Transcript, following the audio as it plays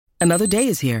Another day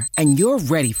is here, and you're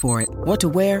ready for it. What to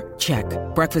wear? Check.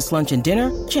 Breakfast, lunch, and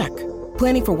dinner? Check.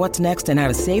 Planning for what's next and how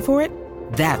to save for it?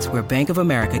 That's where Bank of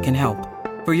America can help.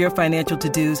 For your financial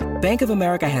to-dos, Bank of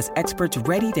America has experts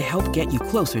ready to help get you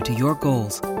closer to your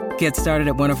goals. Get started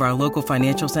at one of our local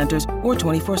financial centers or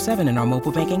 24/7 in our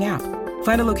mobile banking app.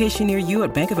 Find a location near you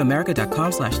at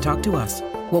bankofamerica.com/talktous.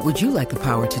 What would you like the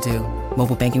power to do?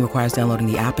 Mobile banking requires downloading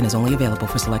the app and is only available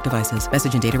for select devices.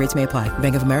 Message and data rates may apply.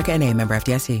 Bank of America N.A., member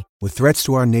FDIC. With threats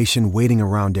to our nation waiting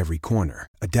around every corner,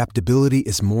 adaptability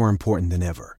is more important than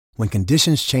ever. When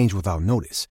conditions change without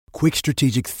notice, quick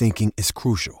strategic thinking is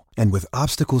crucial. And with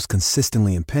obstacles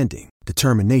consistently impending,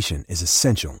 determination is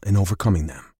essential in overcoming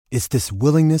them. It's this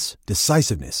willingness,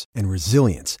 decisiveness, and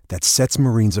resilience that sets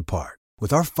Marines apart.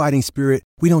 With our fighting spirit,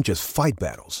 we don't just fight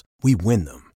battles, we win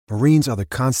them. Marines are the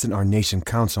constant our nation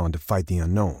counts on to fight the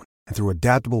unknown. And through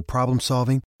adaptable problem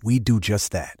solving, we do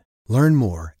just that. Learn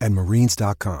more at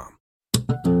marines.com.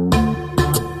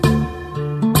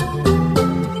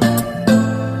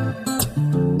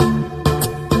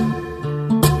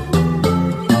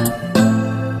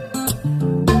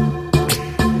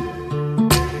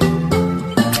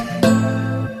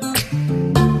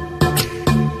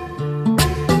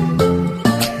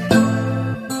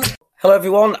 Hello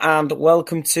everyone and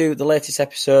welcome to the latest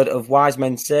episode of Wise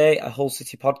Men Say, a Hull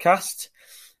City podcast.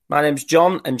 My name's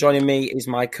John and joining me is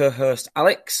my co-host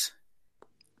Alex.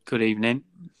 Good evening.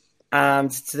 And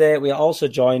today we are also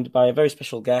joined by a very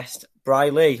special guest,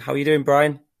 Brian Lee. How are you doing,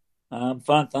 Brian? I'm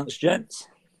fine, thanks, gents.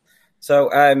 So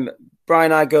Brian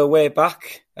and I go way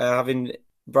back, having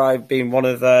Brian been one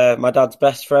of my dad's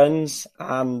best friends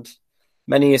and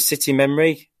many a City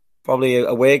memory. Probably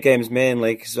away games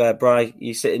mainly, because Brian,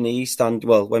 you sit in the East Stand,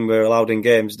 well, when we're allowed in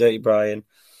games, don't you, Brian?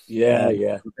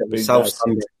 Yeah. South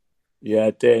Stand. Yeah,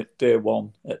 day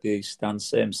one at the East Stand,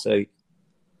 same seat.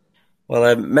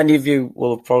 Well, many of you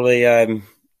will probably,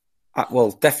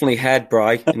 definitely heard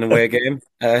Brian in the away game,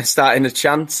 starting a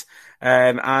chant.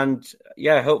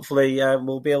 Hopefully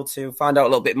we'll be able to find out a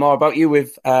little bit more about you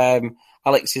with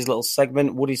Alex's little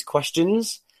segment, Woody's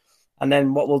Questions. And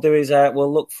then what we'll do is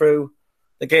we'll look through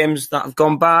the games that have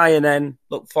gone by and then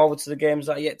look forward to the games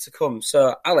that are yet to come.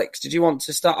 So, Alex, did you want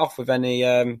to start off with any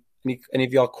of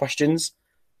your questions?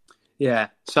 Yeah,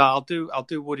 so I'll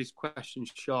do Woody's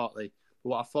questions shortly. But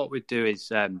what I thought we'd do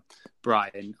is,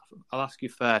 Brian, I'll ask you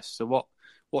first. So,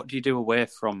 what do you do away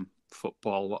from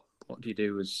football? What do you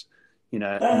do as in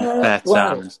your spare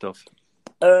time and stuff?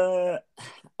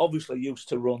 Obviously, used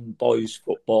to run boys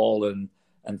football and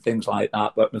things like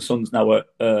that. But my son's now at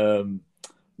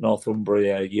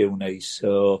Northumbria Uni,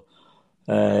 so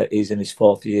he's in his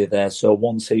fourth year there. So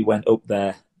once he went up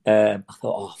there, I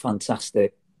thought, oh,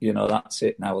 fantastic, that's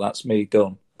it now, that's me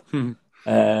done. And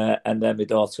then my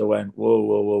daughter went,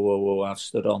 whoa, I've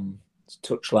stood on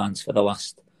touchlines for the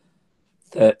last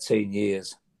 13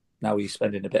 years. Now he's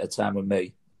spending a bit of time with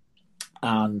me.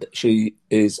 And she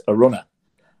is a runner,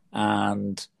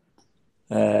 and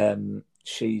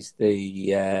she's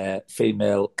the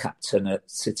female captain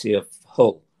at City of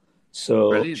Hull. So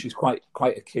Brilliant. She's quite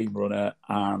a keen runner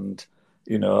and,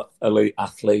 elite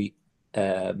athlete.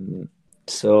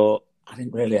 So I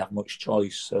didn't really have much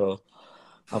choice. So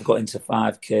I've got into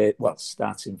 5K,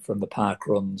 starting from the park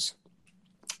runs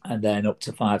and then up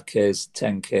to 5Ks,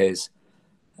 10Ks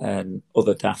and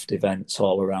other daft events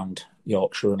all around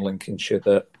Yorkshire and Lincolnshire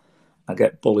that I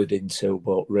get bullied into,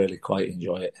 but really quite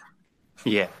enjoy it.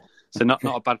 Yeah. So not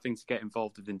a bad thing to get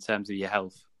involved with in terms of your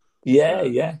health.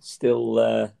 Yeah. Still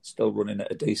running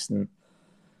at a decent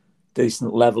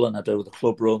level, and I do the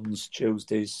club runs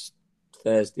Tuesdays,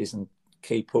 Thursdays, and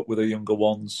keep up with the younger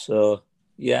ones. So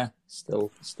yeah,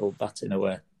 still batting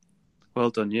away.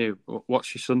 Well done, you.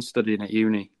 What's your son studying at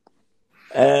uni?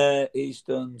 He's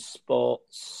done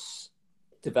sports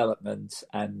development,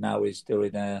 and now he's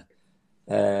doing a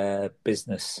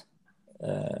business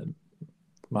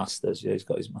masters. Yeah, he's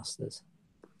got his masters.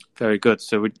 Very good.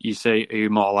 So would you say, are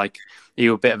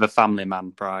you a bit of a family man,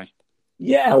 Brian?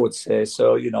 Yeah, I would say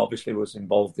so. Obviously was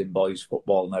involved in boys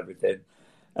football and everything.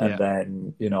 And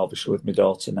then, obviously with my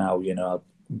daughter now, I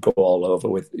go all over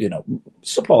with,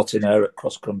 supporting her at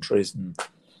cross countries and,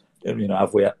 we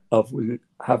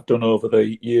have done over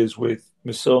the years with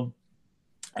my son.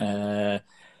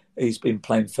 He's been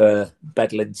playing for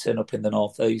Bedlington up in the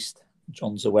northeast.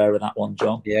 John's aware of that one,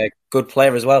 John. Yeah, good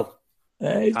player as well.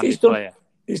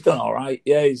 He's done all right.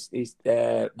 Yeah, he's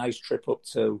nice trip up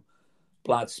to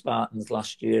Blythe Spartans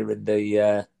last year in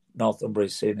the Northumbria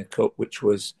Senior Cup, which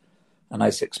was a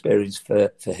nice experience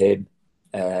for him.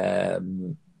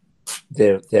 They're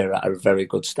at a very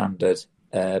good standard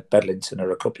Bedlington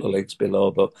are a couple of leagues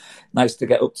below, but nice to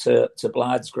get up to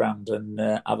Blythe's ground and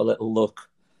have a little look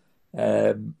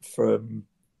from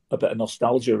a bit of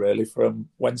nostalgia, really, from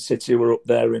when City were up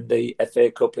there in the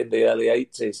FA Cup in the early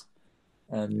 80s.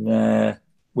 And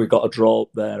we got a draw up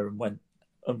there and went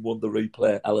and won the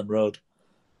replay at Ellen Road.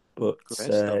 But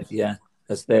yeah,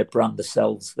 as they brand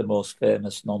themselves the most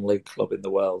famous non-league club in the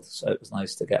world. So it was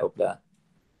nice to get up there.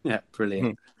 Yeah,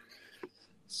 brilliant.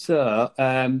 So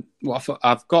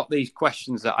I've got these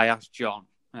questions that I asked John.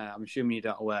 I'm assuming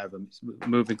you're not aware of them. It's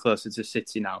moving closer to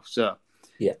City now. So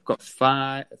yeah, I've got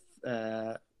five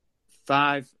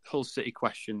Hull City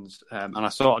questions. And I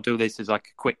sort of do this as like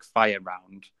a quick fire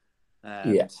round.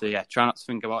 So yeah, try not to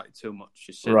think about it too much.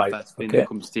 Just say the first thing that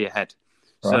comes to your head.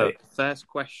 So first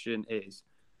question is,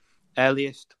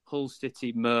 earliest Hull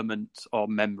City moment or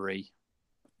memory?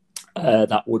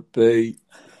 That would be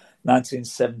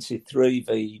 1973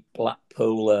 v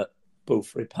Blackpool at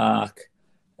Boothry Park.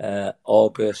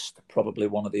 August, probably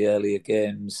one of the earlier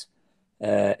games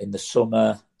in the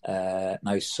summer.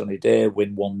 Nice sunny day,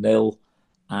 win 1-0.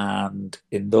 And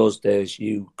in those days,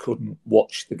 you couldn't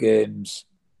watch the games,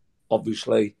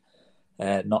 obviously,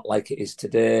 not like it is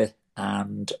today.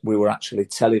 And we were actually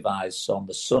televised on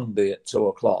the Sunday at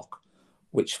 2:00,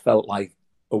 which felt like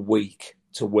a week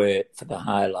to wait for the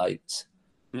highlights.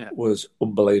 Yeah. It was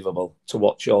unbelievable to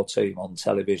watch your team on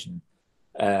television.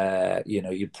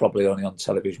 You're probably only on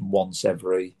television once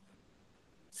every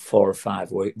 4 or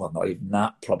 5 weeks. Well, not even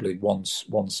that. Probably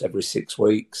once every 6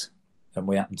 weeks, and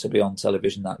we happened to be on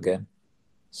television that game.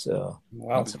 So,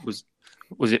 wow,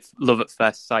 was it love at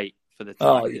first sight for the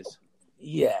Tigers? Oh,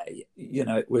 yeah.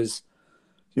 It was.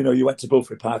 You went to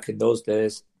Boothry Park in those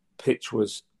days. Pitch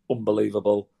was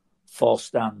unbelievable. 4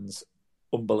 stands,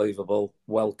 unbelievable.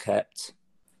 Well kept.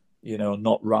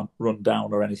 Not run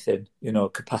down or anything.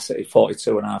 Capacity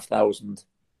 42,500.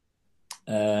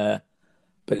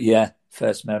 But yeah,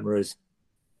 first memories,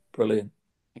 brilliant,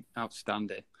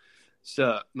 outstanding.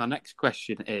 So my next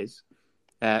question is,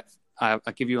 I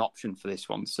give you an option for this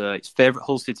one. So it's favourite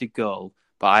Hull City goal,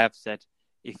 but I have said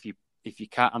if you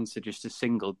can't answer just a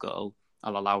single goal,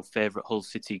 I'll allow favourite Hull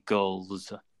City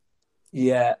goals.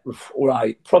 Yeah,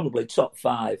 right. Probably top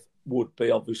 5 would be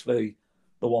obviously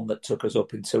the one that took us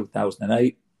up in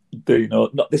 2008.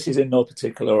 This is in no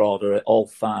particular order. All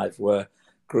 5 were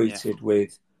greeted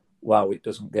with, wow, it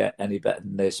doesn't get any better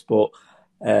than this. But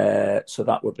so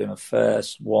that would be my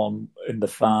first one in the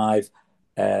 5.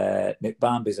 Nick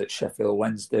Barmby's at Sheffield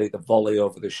Wednesday, the volley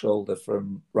over the shoulder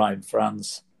from Ryan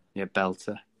France. Yeah,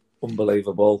 belter.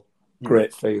 Unbelievable.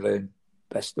 Great feeling.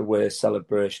 Best away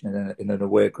celebration in an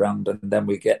away ground. And then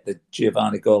we get the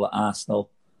Giovanni goal at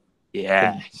Arsenal.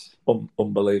 Yes.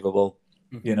 Unbelievable.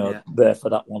 There for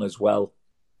that one as well.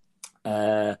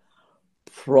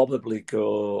 Probably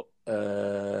go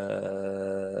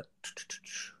a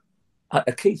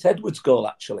Keith Edwards goal,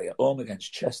 actually, at home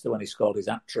against Chester when he scored his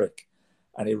hat-trick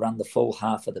and he ran the full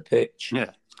half of the pitch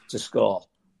to score.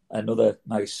 Another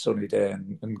nice sunny day.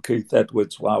 And Keith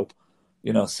Edwards, wow,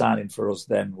 signing for us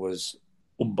then was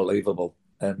unbelievable.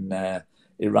 And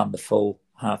he ran the full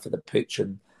half of the pitch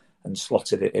and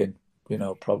slotted it in.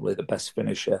 Probably the best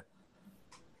finisher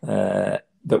that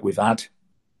we've had.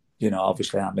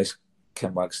 Obviously I miss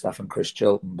Ken Wagstaff and Chris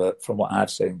Chilton, but from what I've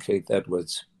seen, Keith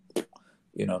Edwards,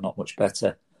 not much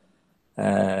better.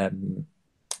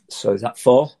 So is that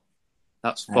 4?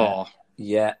 That's 4.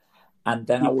 Yeah. And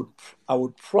then I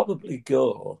would probably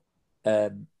go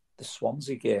the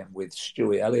Swansea game with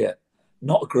Stewie Elliott.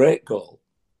 Not a great goal,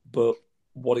 but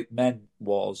what it meant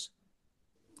was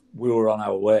we were on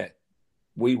our way.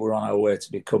 We were on our way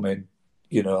to becoming,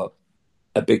 a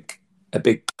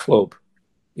big club.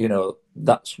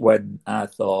 That's when I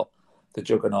thought the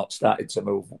juggernaut started to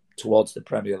move towards the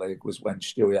Premier League, was when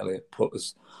Stewie Elliott put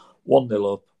us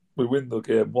 1-0 up. We win the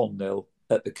game 1-0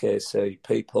 at the KC.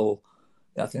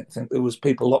 I think there was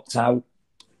people locked out.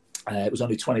 It was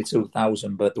only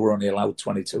 22,000, but they were only allowed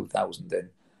 22,000 in.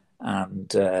 And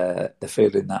the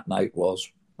feeling that night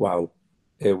was, wow,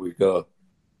 here we go.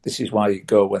 This is why you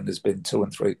go when there's been 3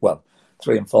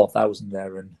 and 4,000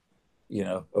 there, and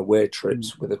away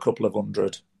trips with a couple of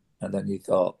hundred, and then you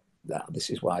thought,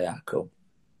 this is why I come.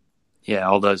 Yeah,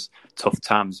 all those tough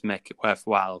times make it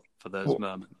worthwhile for those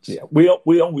moments. Yeah, we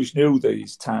always knew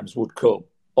these times would come.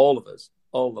 All of us,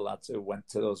 all the lads who went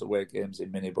to those away games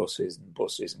in minibuses and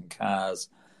buses and cars,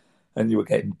 and you were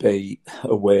getting beat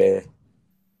away.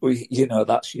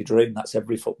 That's your dream. That's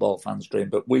every football fan's dream.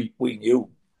 But we knew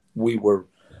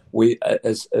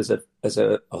as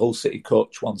a Hull City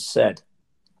coach once said,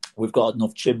 we've got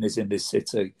enough chimneys in this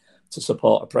city to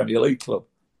support a Premier League club,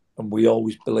 and we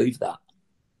always believed that.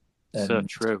 So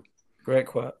true. Great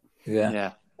quote.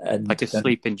 Yeah. And like a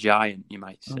sleeping giant, you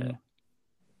might say.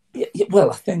 Yeah,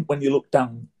 well, I think when you look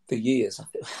down the years, I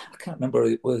can't remember,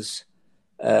 it was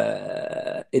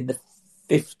in the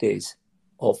 50s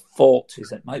or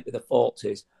 40s, it might be the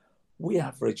 40s, we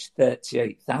averaged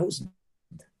 38,000.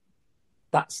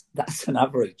 That's an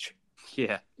average.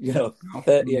 Yeah.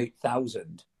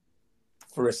 38,000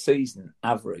 for a season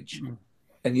average.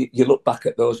 And you look back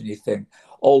at those and you think,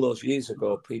 all those years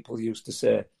ago, people used to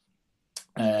say,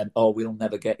 we'll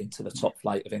never get into the top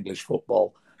flight of English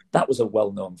football. That was a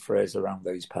well-known phrase around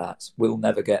these parts. We'll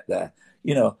never get there.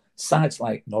 Sides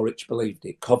like Norwich believed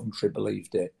it, Coventry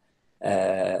believed it,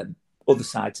 other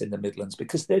sides in the Midlands,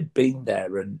 because they'd been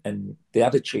there and they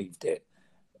had achieved it.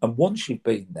 And once you've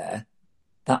been there,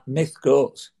 that myth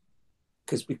goes,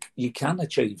 because you can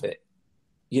achieve it,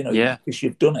 because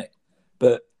you've done it.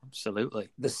 But absolutely,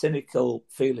 the cynical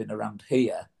feeling around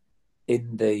here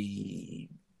in the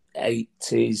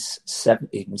 80s,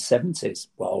 70s,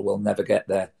 well, we'll never get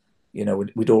there.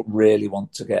 We don't really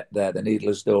want to get there. The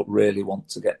Needlers don't really want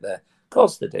to get there. Of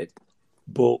course they did,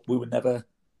 but we were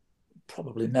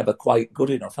probably never quite good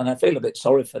enough. And I feel a bit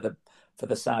sorry for the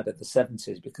side of the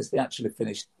 70s, because they actually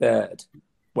finished third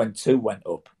when 2 went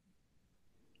up.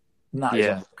 And that is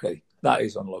unlucky. That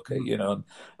is unlucky,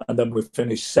 And then we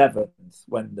finished 7th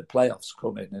when the playoffs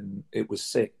come in, and it was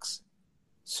 6.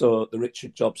 So the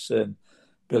Richard Jobson,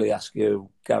 Billy Askew,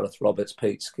 Gareth Roberts,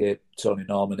 Pete Skip, Tony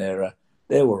Norman era,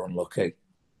 they were unlucky,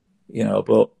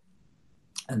 and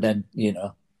then,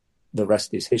 the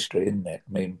rest is history, isn't it?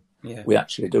 I mean, we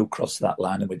actually do cross that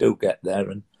line and we do get there,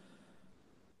 and,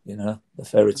 the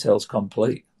fairy tale's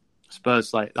complete. I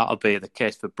suppose that'll be the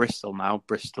case for Bristol now.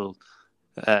 Bristol,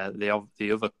 the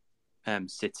other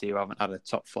city who haven't had a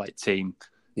top flight team.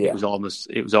 Yeah. It was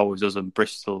always us and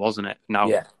Bristol, wasn't it? Now,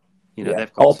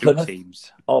 they've got 2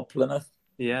 teams. Or Plymouth.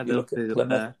 Yeah, you look at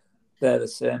Plymouth, they're the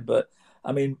same. But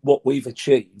I mean, what we've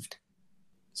achieved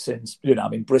since,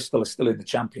 Bristol are still in the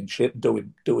Championship,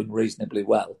 doing reasonably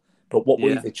well. But what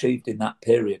we've achieved in that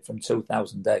period from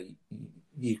 2008,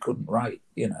 you couldn't write.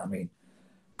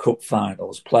 Cup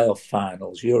finals, playoff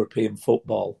finals, European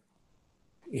football.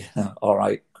 All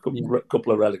right,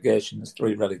 couple of relegations,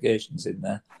 3 relegations in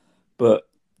there, but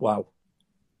wow.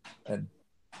 And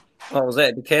that was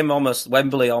it. It became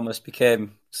Wembley almost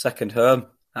became second home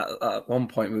at one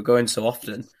point. We were going so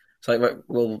often. It's like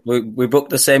we book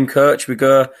the same coach, we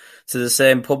go to the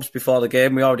same pubs before the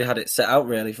game. We already had it set out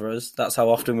really for us. That's how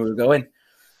often we were going.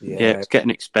 Yeah, it's getting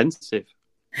expensive.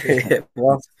 It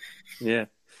was. Yeah.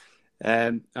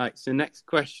 All right. So next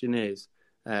question is,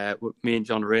 me and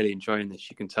John are really enjoying this.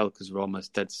 You can tell because we're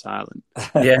almost dead silent.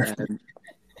 Yeah.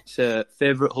 So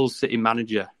favourite Hull City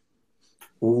manager?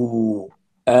 Ooh,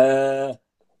 I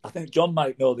think John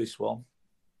might know this one.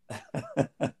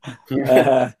 I don't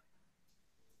know.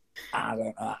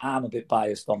 I'm a bit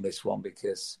biased on this one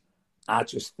because I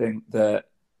just think that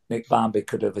Nick Barmby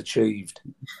could have achieved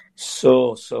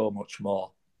so much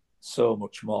more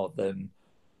than,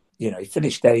 he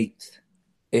finished 8th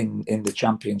in the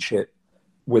Championship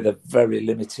with a very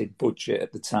limited budget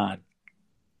at the time.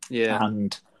 Yeah.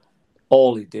 And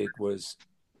all he did was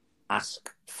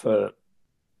ask for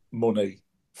money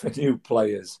for new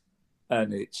players.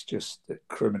 And it's just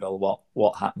criminal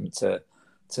what happened to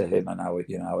him and how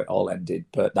it all ended.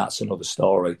 But that's another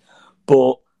story.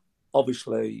 But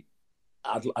obviously,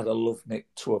 I'd have loved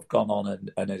Nick to have gone on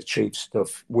and achieved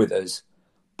stuff with us.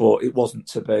 But it wasn't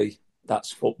to be.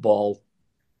 That's football.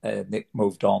 Nick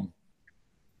moved on.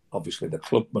 Obviously, the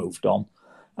club moved on.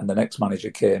 And the next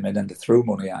manager came in and they threw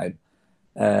money at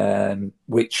him.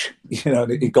 Which,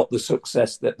 he got the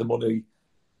success that the money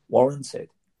warranted.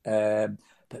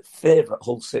 But favourite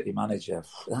Hull City manager,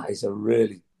 that is a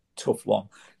really tough one.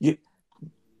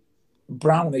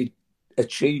 Brownie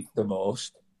achieved the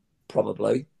most,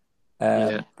 probably.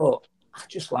 But I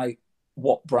just like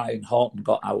what Brian Horton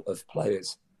got out of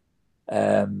players.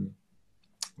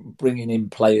 Bringing in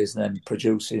players and then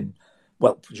producing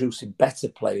better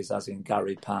players, as in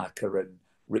Gary Parker and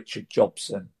Richard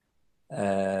Jobson,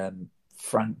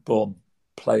 Frank Bunn,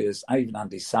 players, even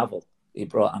Andy Saville. He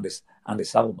brought Andy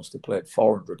Saville must have played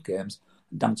 400 games,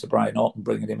 down to Brian Horton,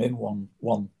 bringing him in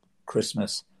one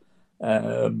Christmas.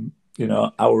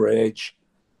 Our age,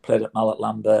 played at Mallet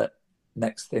Lambert.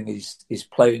 Next thing he's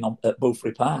playing at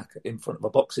Boothry Park in front of a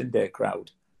Boxing Day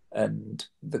crowd. And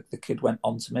the kid went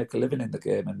on to make a living in the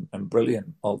game and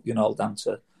brilliant, all down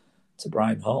to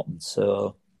Brian Horton.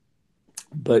 So,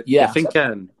 but yeah. I think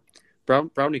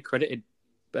Brownie credited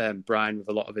Brian with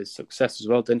a lot of his success as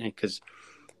well, didn't he? Because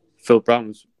Phil Brown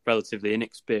was relatively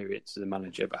inexperienced as a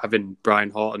manager, but having Brian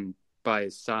Horton by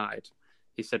his side,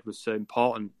 he said was so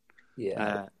important.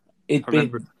 Yeah, he'd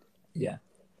been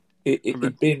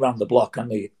round the block,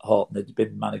 and Horton had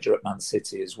been manager at Man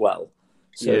City as well,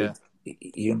 so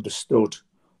he understood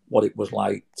what it was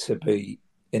like to be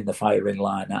in the firing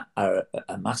line at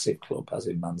a massive club, as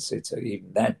in Man City,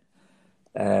 even then.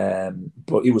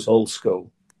 But he was old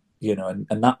school, you know,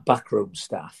 and that backroom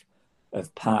staff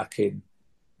of Parkin,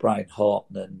 Brian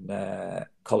Horton, and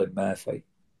Colin Murphy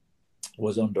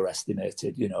was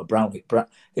underestimated. You know, Brownie.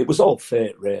 It was all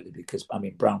fate, really, because I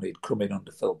mean, Brownie had come in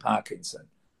under Phil Parkinson,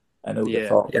 and who'd have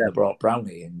thought when they brought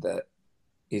Brownie in that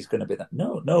he's going to be that?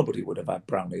 No, nobody would have had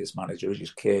Brownie as manager. He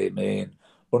just came in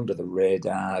under the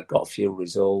radar, got a few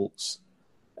results,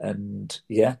 and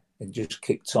just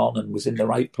kicked on and was in the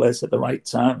right place at the right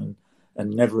time,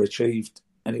 and never achieved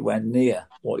anywhere near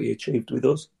what he achieved with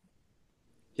us.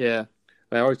 Yeah,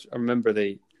 I remember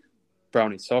the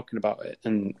Brownie talking about it,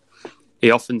 and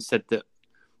he often said that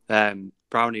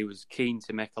Brownie was keen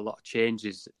to make a lot of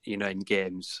changes, you know, in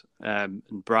games. And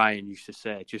Brian used to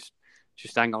say, just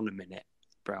hang on a minute,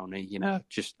 Brownie, you know,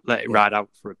 just let it ride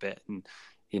out for a bit, and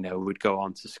you know, would go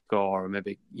on to score or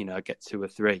maybe, you know, get 2 or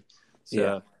 3.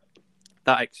 So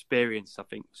that experience, I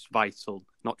think, was vital,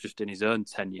 not just in his own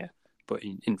tenure, but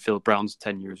in Phil Brown's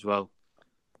tenure as well.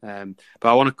 But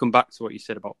I want to come back to what you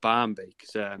said about Barnby,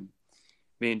 because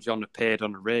me and John appeared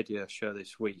on a radio show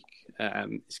this week.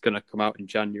 It's going to come out in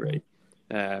January.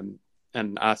 And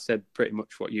I said pretty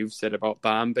much what you've said about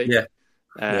Barnby. Yeah,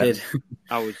 did.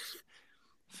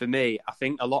 For me, I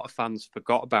think a lot of fans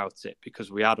forgot about it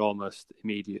because we had almost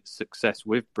immediate success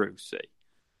with Brucey.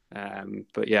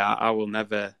 But yeah, I will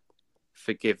never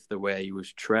forgive the way he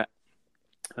was treated.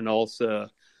 And also,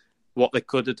 what they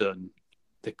could have done,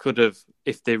 they could have,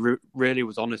 if they really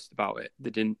was honest about it, they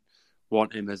didn't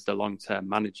want him as the long-term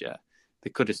manager,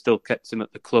 they could have still kept him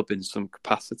at the club in some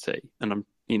capacity. And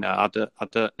I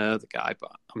don't know the guy,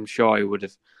 but I'm sure he would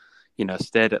have, you know,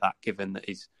 stayed at that, given that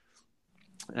his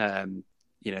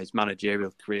his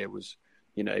managerial career was,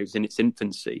 you know, it was in its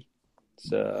infancy.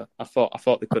 So I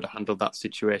thought they could have handled that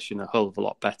situation a whole of a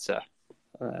lot better.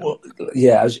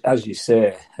 As you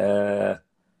say,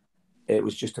 it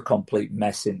was just a complete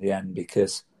mess in the end,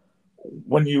 because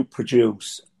when you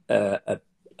produce a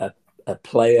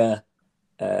player,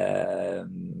 a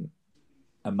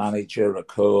manager, a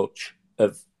coach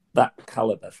of that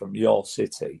calibre from your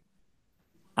city,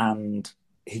 and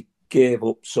he gave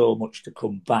up so much to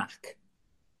come back,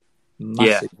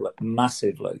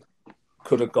 massively,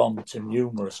 could have gone to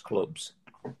numerous clubs,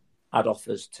 had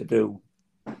offers to do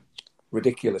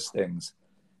ridiculous things,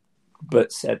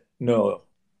 but said, no,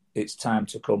 it's time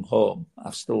to come home.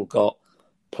 I've still got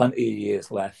plenty of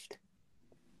years left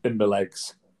in my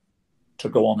legs to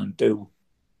go on and do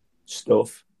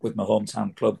stuff with my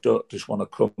hometown club. Don't just want to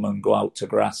come and go out to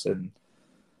grass and,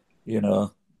 you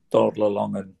know, dawdle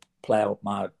along and play out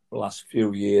my last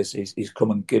few years. He's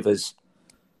come and give us,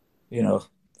 you know,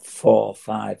 4,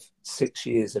 5, 6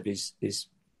 years of his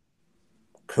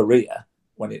career,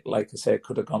 when it, like I say,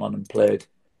 could have gone on and played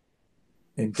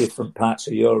in different parts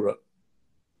of Europe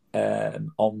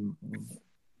on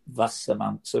vast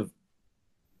amounts of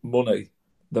money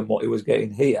than what he was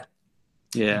getting here.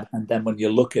 Yeah. And then when you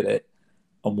look at it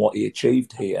and what he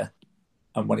achieved here,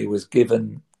 and when he was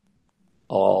given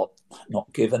or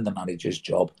not given the manager's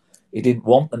job, he didn't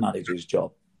want the manager's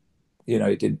job. You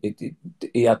know,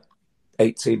 he had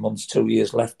 18 months, 2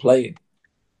 years left playing,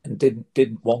 and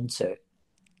didn't want it,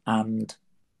 and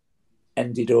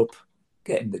ended up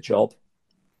getting the job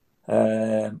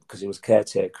because he was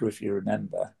caretaker, if you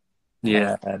remember.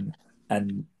 Yeah.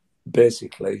 And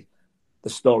basically, the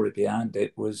story behind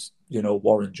it was, you know,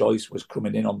 Warren Joyce was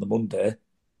coming in on the Monday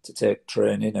to take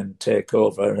training and take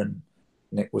over, and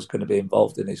Nick was going to be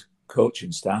involved in his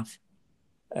coaching staff.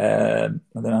 And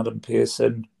then Adam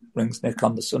Pearson rings Nick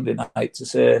on the Sunday night to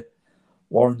say,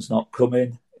 Warren's not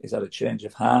coming, he's had a change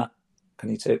of heart, can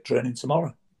he take training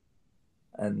tomorrow?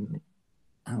 And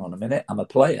hang on a minute, I'm a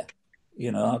player.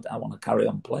 You know, I want to carry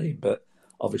on playing, but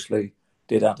obviously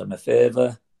did Adam a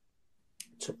favour,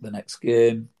 took the next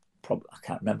game, probably, I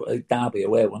can't remember, Derby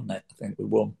away, wasn't it? I think we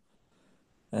won.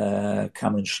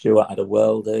 Cameron Stewart had a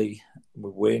worldie, we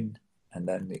win, and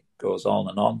then it goes on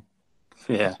and on.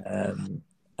 Yeah.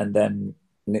 And then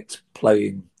Nick's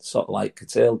playing sort of like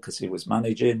Cattell because he was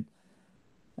managing,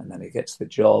 and then he gets the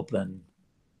job, and,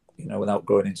 you know, without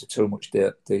going into too much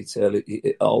detail,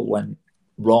 it all went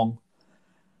wrong.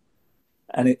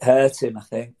 And it hurt him, I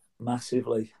think,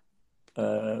 massively.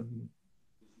 And,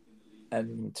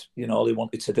 you know, all he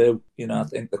wanted to do, you know, I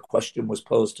think the question was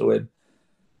posed to him,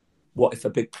 what if a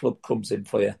big club comes in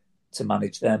for you to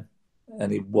manage them?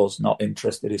 and he was not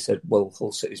interested. He said, well,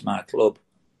 Hull City's my club.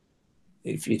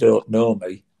 If you don't know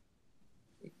me,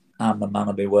 I'm a man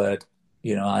of my word.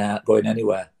 You know, I ain't going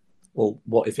anywhere. Well,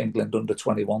 what if England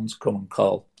under-21s come and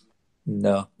call?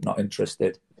 No, not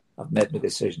interested. I've made my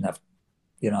decision.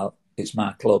 It's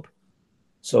my club.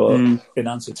 So, in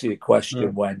answer to your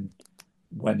question, when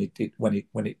he did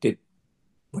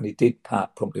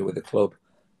part company with the club,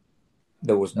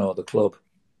 there was no other club,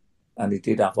 and he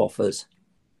did have offers.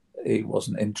 He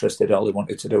wasn't interested. All he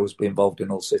wanted to do was be involved in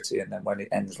Hull City, and then when it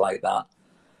ends like that,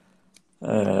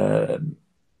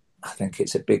 I think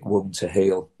it's a big wound to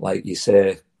heal. Like you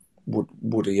say,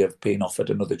 would he have been offered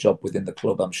another job within the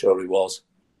club? I'm sure he was.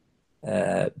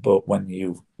 But when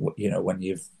you've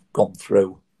gone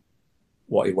through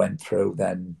what he went through,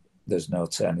 then there's no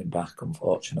turning back,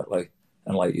 unfortunately.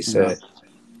 And like you say,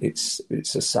 it's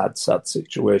a sad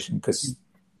situation, because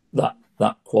that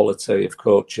quality of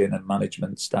coaching and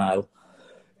management style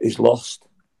is lost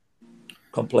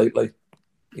completely.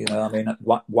 You know, I mean,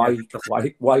 Wyke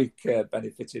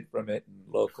benefited from it, and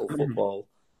local football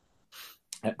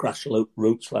at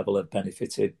grassroots level have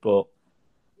benefited, but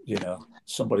you know,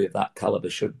 somebody of that calibre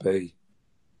should be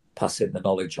passing the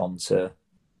knowledge on to,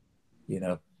 you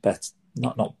know,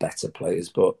 not better players,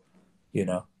 but you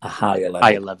know, a higher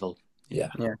level. Yeah.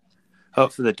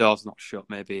 Hopefully the door's not shut.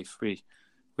 Maybe if we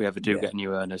ever do get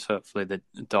new owners, hopefully the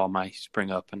door might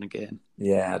spring open again.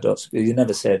 Yeah, you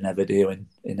never say never, do you,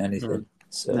 in anything.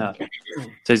 So. No.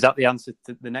 So is that the answer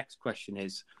to the next question?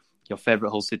 Is your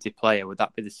favourite Hull City player? Would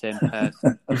that be the same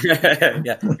person?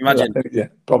 Yeah, imagine. Yeah,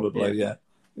 probably. Yeah.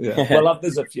 Well,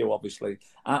 there's a few, obviously.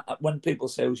 When people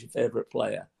say who's your favourite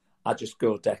player, I just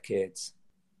go decades.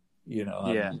 You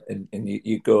know, and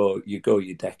you go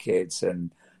your decades,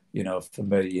 and you know, for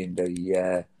me in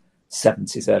the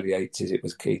 70s, early 80s, it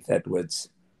was Keith Edwards,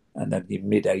 and then your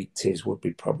mid 80s would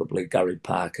be probably Gary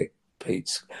Parker,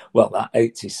 that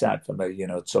 80s side for me, you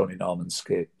know, Tony Norman,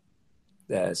 Skip,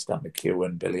 Stan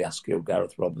McEwen, Billy Askew,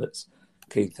 Gareth Roberts,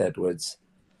 Keith Edwards,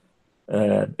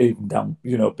 even down,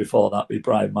 you know, before that, with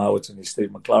Brian Mowat and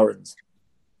Steve McLaren's.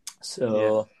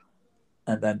 So,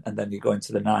 and then you go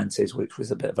into the 90s, which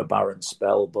was a bit of a barren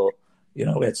spell, but you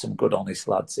know, we had some good, honest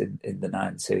lads in the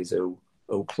 90s who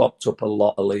clocked up a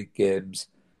lot of league games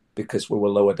because we were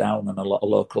lower down, and a lot of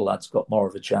local lads got more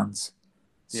of a chance.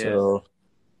 So,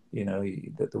 you know,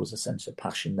 there was a sense of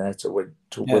passion there to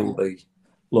will the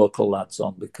local lads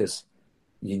on, because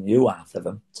you knew half of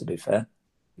them, to be fair.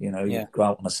 You know, you'd go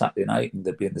out on a Saturday night and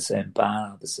they'd be in the same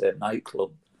bar, the same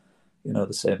nightclub, you know,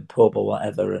 the same pub or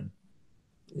whatever. And,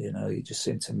 you know, you just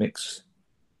seemed to mix.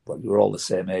 Well, you were all the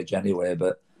same age anyway,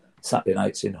 but Saturday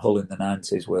nights in Hull in the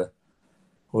 90s were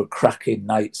cracking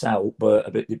nights out, but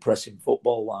a bit depressing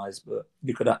football-wise. But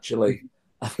you could actually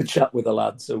have a chat with the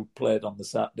lads who played on the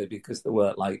Saturday, because they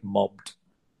weren't like mobbed.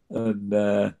 And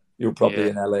you were probably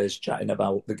in LA's chatting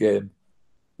about the game,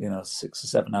 you know, 6 or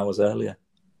 7 hours earlier,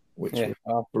 which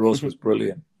for us was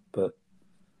brilliant, but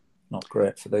not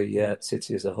great for the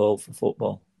city as a whole for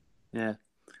football. Yeah.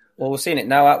 Well, we're seeing it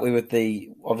now, aren't we, with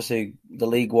obviously the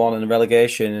League One and the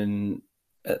relegation, and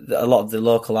a lot of the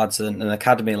local lads and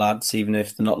academy lads, even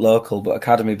if they're not local, but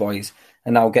academy boys,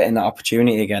 are now getting that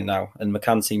opportunity again now. And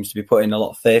McCann seems to be putting a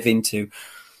lot of faith into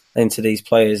these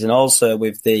players. And also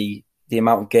with the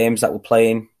amount of games that we're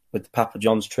playing with the Papa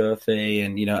John's Trophy,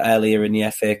 and, you know, earlier in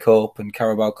the FA Cup and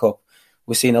Carabao Cup,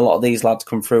 we're seeing a lot of these lads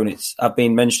come through. And I've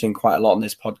been mentioning quite a lot on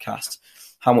this podcast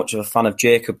how much of a fan of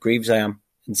Jacob Greaves I am.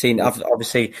 And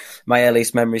obviously my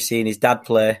earliest memory seeing his dad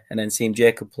play and then seeing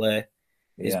Jacob play,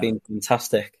 it's been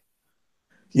fantastic.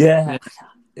 Yeah,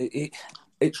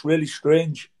 it's really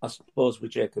strange, I suppose,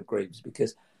 with Jacob Greaves,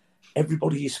 because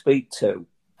everybody you speak to,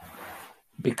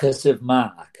 because of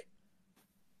Mark,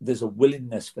 there's a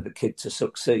willingness for the kid to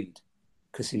succeed,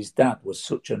 because his dad was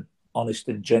such an honest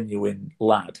and genuine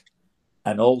lad,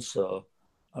 and also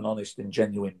an honest and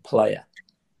genuine player.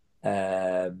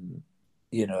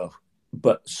 You know,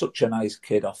 but such a nice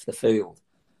kid off the field,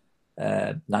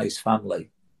 nice family.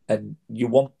 And you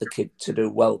want the kid to do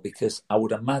well, because I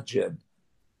would imagine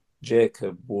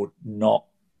Jacob would not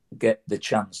get the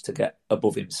chance to get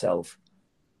above himself.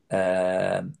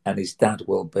 And his dad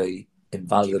will be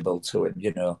invaluable to him,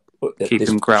 you know. Keep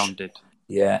him grounded.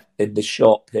 Yeah, in this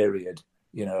short period,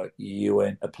 you know, you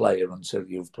ain't a player until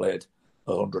you've played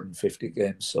 150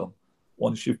 games. So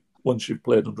once you've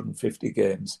played 150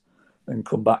 games, then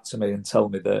come back to me and tell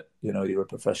me that, you know, you're a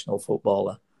professional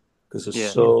footballer. Because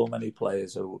there's so many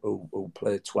players who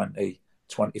play 20,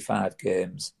 25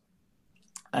 games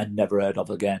and never heard of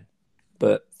again.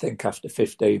 But think after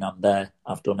 15, I'm there,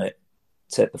 I've done it.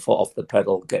 Take the foot off the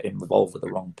pedal, get involved with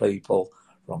the wrong people,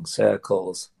 wrong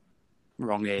circles,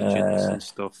 wrong agents and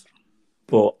stuff.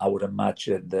 But I would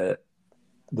imagine that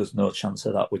there's no chance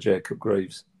of that with Jacob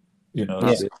Greaves. You know,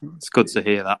 it's good to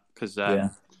hear that because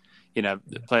you know,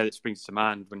 the player that springs to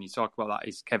mind when you talk about that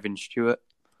is Kevin Stewart.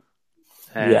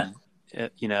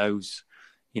 You know, who's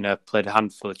played a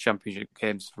handful of championship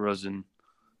games for us, and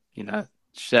you know,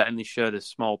 certainly showed a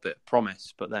small bit of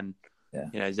promise. But then,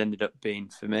 you know, he's ended up being,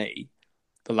 for me,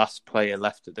 the last player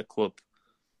left at the club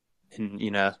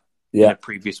in a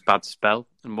previous bad spell.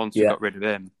 And once we got rid of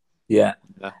him, not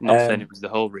saying it was the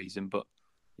whole reason, but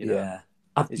you know,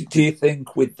 do you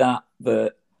think with that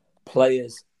the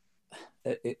players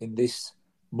in this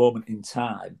moment in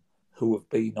time who have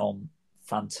been on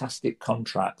fantastic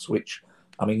contracts, which,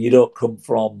 I mean, you don't come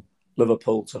from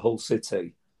Liverpool to Hull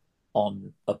City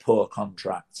on a poor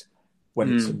contract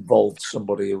when it's involved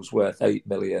somebody who's worth 8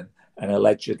 million and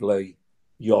allegedly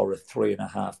you're a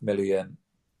 3.5 million,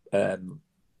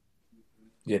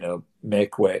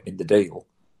 make weight in the deal.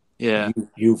 Yeah.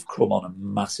 You've come on a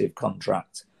massive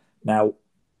contract. Now,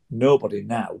 nobody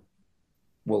now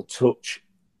will touch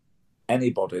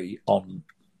anybody on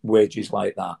wages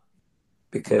like that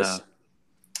because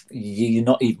you're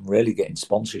not even really getting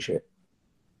sponsorship.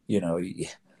 You know,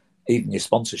 even your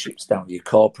sponsorship's down, your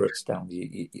corporate's down.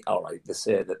 All right, they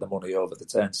say that the money over the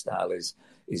turnstile is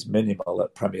minimal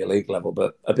at Premier League level,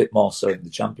 but a bit more so in the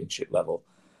Championship level.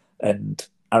 And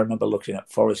I remember looking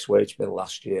at Forest's wage bill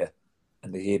last year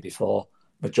and the year before.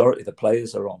 Majority of the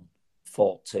players are on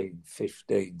 14,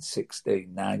 15,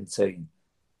 16, 19,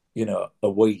 a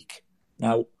week.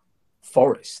 Now,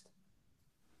 Forest,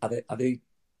 are they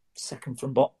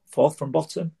fourth from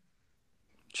bottom?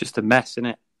 Just a mess, isn't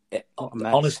it?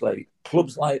 Honestly,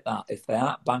 clubs like that, if they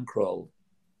aren't bankrolled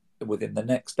within the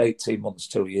next 18 months,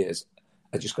 2 years,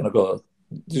 are just going to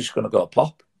go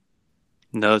pop.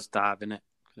 Nosedive, innit?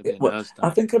 I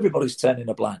think everybody's turning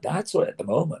a blind eye to it at the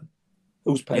moment.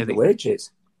 Who's paying the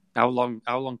wages? How long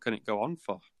can it go on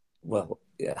for? Well,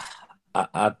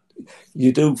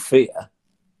 you do fear.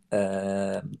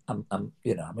 We're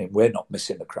not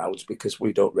missing the crowds because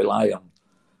we don't rely on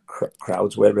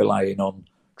crowds. We're relying on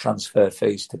transfer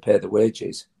fees to pay the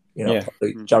wages.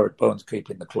 Probably Jared Bowen's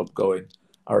keeping the club going,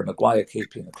 Aaron Maguire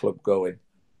keeping the club going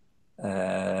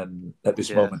at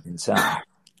this moment in time.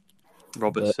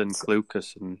 Robertson,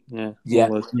 Lucas, and the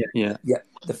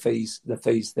fees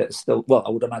that are still. Well, I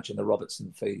would imagine the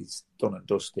Robertson fees done and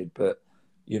dusted, but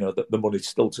the money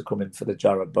still to come in for the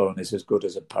Jared Bowen is as good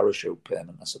as a parachute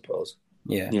payment, I suppose.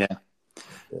 Yeah.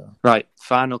 Right.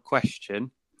 Final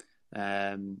question.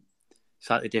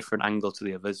 Slightly different angle to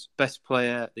the others. Best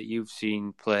player that you've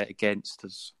seen play against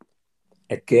us?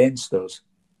 Against us?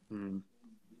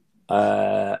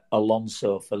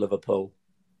 Alonso for Liverpool.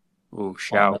 Oh,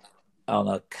 shout. On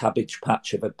a cabbage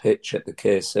patch of a pitch at the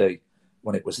KC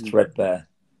when it was threadbare.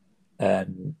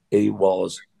 And he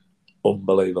was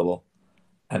unbelievable.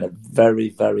 And a very,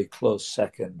 very close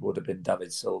second would have been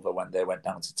David Silva when they went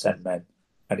down to 10 men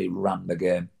and he ran the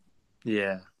game.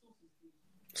 Yeah.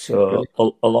 So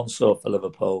Alonso for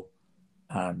Liverpool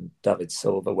and David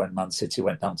Silva when Man City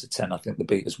went down to 10. I think they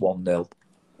beat us 1-0.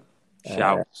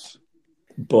 Shouts.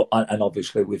 And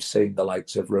obviously we've seen the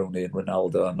likes of Rooney and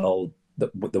Ronaldo and all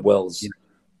the world's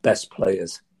best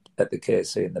players at the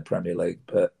KC in the Premier League.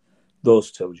 But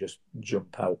those two just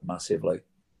jump out massively.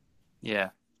 Yeah.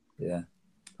 Yeah.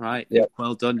 Right. Yeah.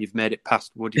 Well done. You've made it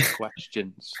past Woody's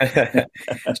questions. Do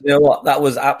you know what? That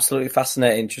was absolutely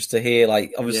fascinating just to hear.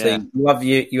 Like, obviously, you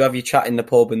have your chat in the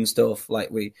pub and stuff. Like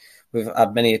we've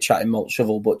had many a chat in Malt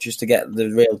Shovel, but just to get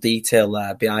the real detail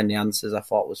there behind the answers, I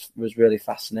thought was really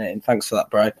fascinating. Thanks for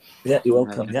that, Brian. Yeah, you're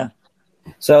welcome. Yeah.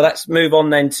 So let's move on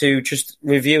then to just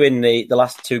reviewing the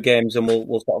last two games, and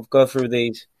we'll sort of go through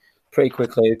these pretty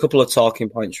quickly. A couple of talking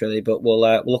points really, but we'll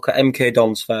look at MK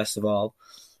Dons first of all.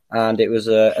 And it was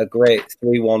a great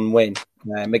 3-1 win.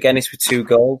 McGuinness with 2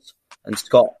 goals and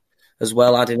Scott as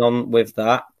well adding on with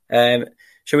that.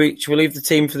 Shall we leave the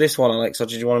team for this one, Alex, or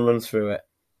did you want to run through it?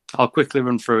 I'll quickly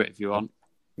run through it if you want.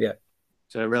 Yeah.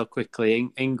 So real quickly,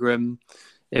 Ingram,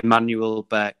 Emmanuel,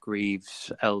 Burke,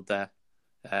 Reeves, Elder,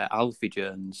 Alfie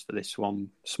Jones for this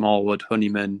one, Smallwood,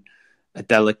 Honeyman,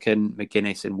 Adelican,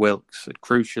 McGuinness and Wilkes. And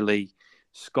crucially,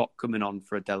 Scott coming on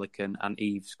for Adelican and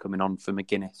Eves coming on for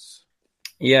McGuinness.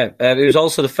 Yeah, it was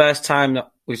also the first time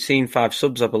that we've seen 5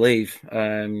 subs, I believe,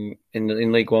 in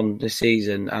League One this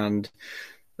season, and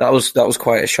that was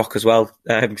quite a shock as well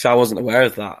because I wasn't aware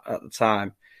of that at the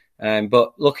time.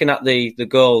 But looking at the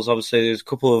goals, obviously there's a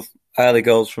couple of early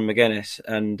goals from McGuinness,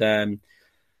 and I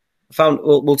found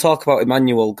we'll talk about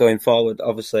Emmanuel going forward,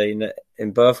 obviously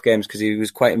in both games because he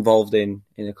was quite involved in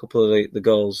a couple of the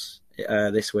goals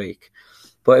this week.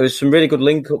 But it was some really good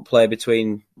link-up play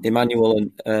between Emmanuel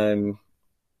and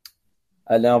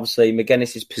obviously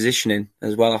McGuinness's positioning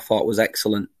as well. I thought was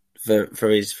excellent for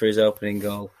his opening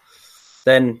goal.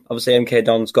 Then obviously MK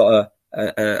Dons got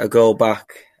a goal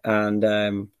back, and I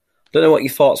don't know what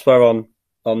your thoughts were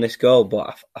on this goal,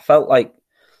 but I felt like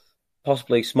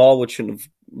possibly Smallwood shouldn't have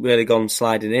really gone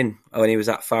sliding in when he was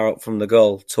that far up from the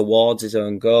goal towards his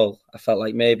own goal. I felt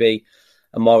like maybe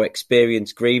a more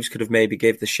experienced Greaves could have maybe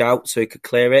gave the shout so he could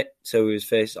clear it. So he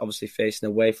was obviously facing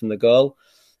away from the goal.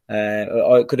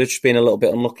 Or it could have just been a little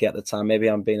bit unlucky at the time. Maybe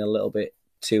I'm being a little bit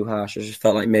too harsh. I just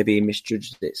felt like maybe he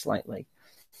misjudged it slightly.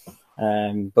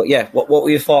 But yeah, what were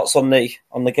your thoughts on the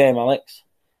game, Alex?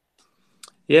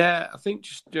 Yeah, I think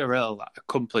just a real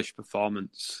accomplished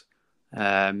performance.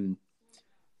 I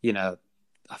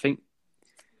think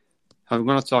I'm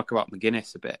going to talk about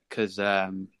McGuinness a bit because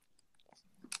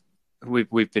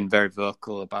we've been very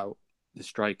vocal about the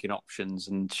striking options,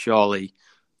 and surely,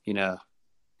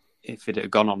 if it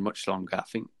had gone on much longer, I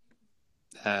think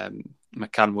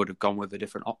McCann would have gone with a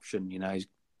different option. He's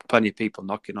plenty of people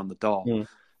knocking on the door,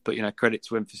 but credit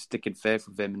to him for sticking faith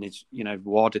with him, and he's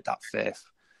rewarded that faith.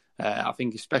 I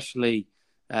think especially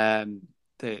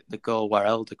the goal where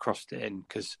Elder crossed it in,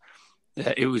 because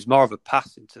it was more of a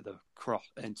pass into the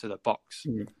box,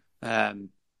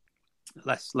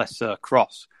 less so a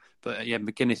cross. But yeah,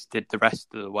 McGuinness did the rest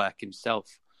of the work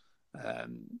himself.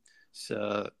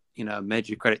 So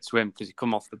major credit to him because he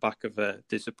come off the back of a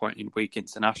disappointing week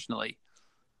internationally,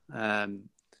 and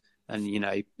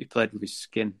he played with his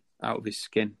skin out of his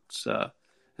skin. So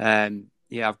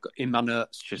I've got in my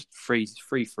notes just three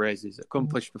phrases: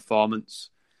 accomplished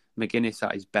performance, McGuinness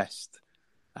at his best,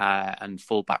 and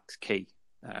fullbacks key.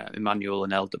 Emmanuel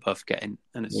and Elder both getting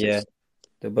an assist. Yeah,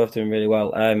 they're both doing really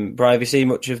well. Brian, have you seen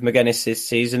much of McGuinness this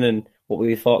season, and what were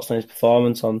your thoughts on his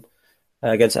performance on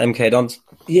against MK Dons?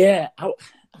 Yeah, I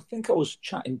think I was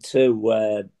chatting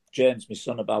to James, my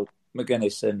son, about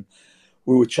McGuinness, and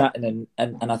we were chatting,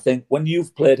 and I think when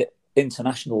you've played at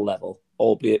international level,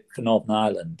 albeit for Northern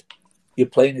Ireland, you're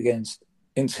playing against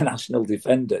international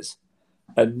defenders.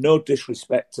 And no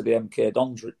disrespect to the MK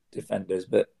Dons defenders,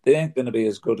 but they ain't going to be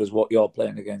as good as what you're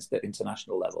playing against at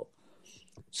international level.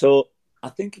 So I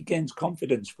think he gains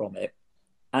confidence from it,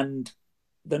 and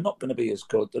they're not going to be as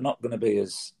good. They're not going to be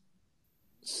as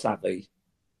savvy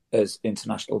as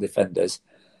international defenders.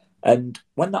 And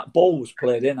when that ball was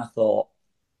played in, I thought,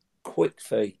 quick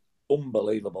feet,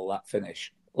 unbelievable, that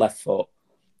finish, left foot.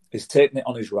 He's taken it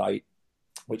on his right,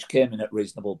 which came in at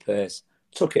reasonable pace,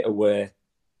 took it away,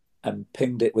 and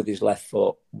pinged it with his left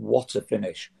foot. What a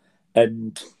finish.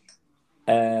 And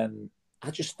I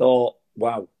just thought,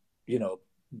 wow,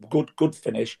 good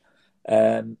finish.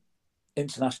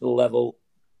 International level,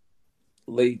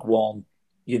 League One,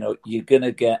 you're going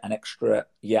to get an extra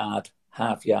yard,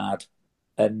 half yard,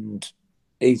 and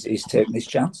he's taken his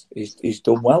chance. He's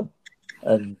done well.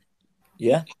 And,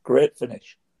 yeah, great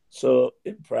finish. So,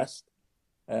 impressed.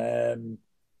 I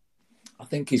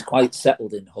think he's quite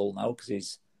settled in Hull now because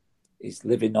he's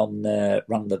living around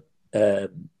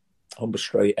the Humber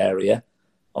Street area.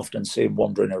 Often see him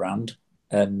wandering around,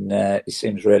 and he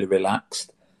seems really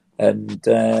relaxed. And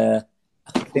I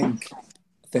think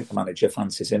the manager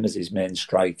fancies him as his main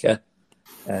striker.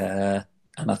 And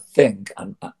I think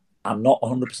I'm not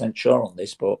 100% sure on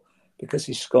this, but because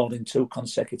he's scored in 2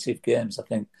 consecutive games, I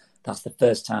think that's the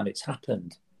first time it's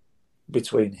happened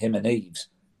between him and Eves.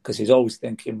 Because he's always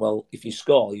thinking, well, if you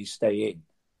score, you stay in.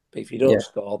 But if you don't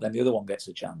score, then the other one gets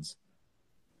a chance.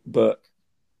 But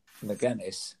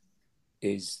McGuinness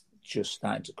is just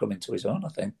starting to come into his own, I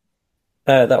think.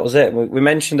 That was it. We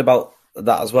mentioned about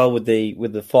that as well with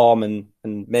the form, and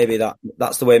maybe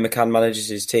that's the way McCann manages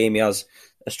his team. He has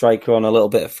a striker on a little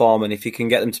bit of form, and if you can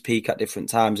get them to peak at different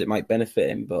times, it might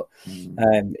benefit him. But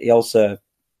he also,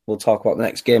 we'll talk about the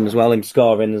next game as well, him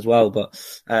scoring as well. But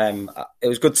it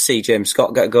was good to see James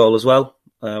Scott get a goal as well.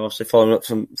 Obviously following up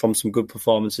from some good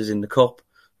performances in the Cup.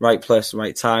 Right place,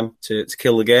 right time to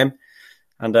kill the game.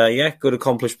 And good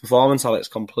accomplished performance, Alex.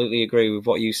 Completely agree with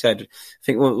what you said. I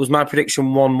think it was my prediction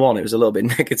 1-1. It was a little bit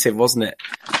negative, wasn't it?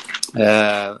 You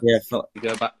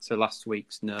go back to last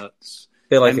week's notes.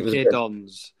 Feel like MK it was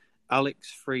Dons,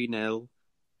 Alex 3-0,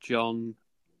 John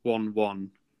 1-1.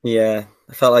 Yeah,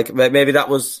 I felt like maybe that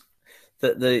was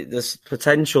the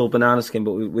potential banana skin,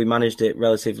 but we managed it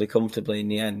relatively comfortably in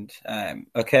the end.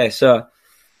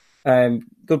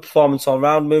 Good performance all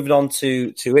round. Moving on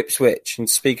to Ipswich, and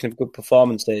speaking of good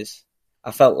performances,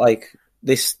 I felt like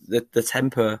the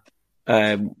temper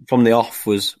from the off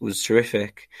was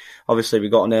terrific. Obviously, we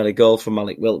got an early goal from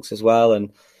Malik Wilkes as well,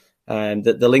 and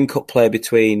the link-up play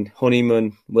between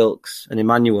Honeyman, Wilkes, and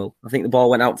Emmanuel. I think the ball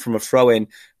went out from a throw-in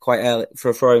quite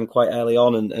early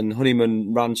on, and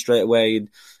Honeyman ran straight away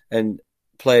and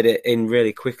played it in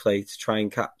really quickly to try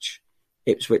and catch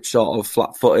Ipswich sort of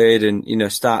flat-footed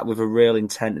and start with a real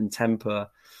intent and temper.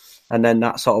 And then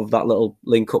that little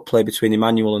link-up play between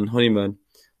Emmanuel and Honeyman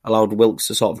allowed Wilkes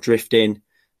to sort of drift in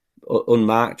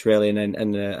unmarked, really,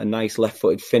 and a nice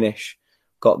left-footed finish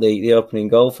got the opening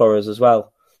goal for us as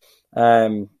well.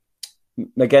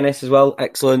 McGuinness as well,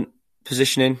 excellent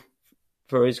positioning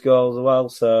for his goal as well.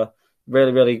 So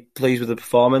really, really pleased with the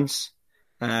performance.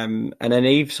 And then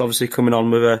Eves obviously coming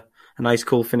on with a nice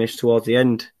cool finish towards the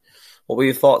end. What were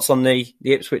your thoughts on the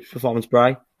Ipswich performance,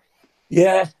 Bri?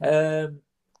 Yeah,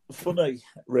 funny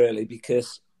really,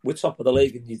 because we're top of the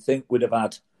league and you'd think we'd have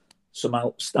had some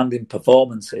outstanding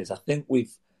performances. I think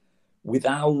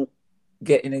without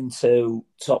getting into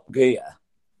top gear,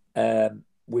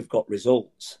 we've got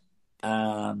results,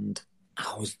 and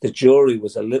the jury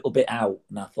was a little bit out,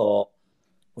 and I thought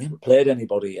we haven't played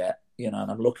anybody yet, and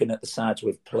I'm looking at the sides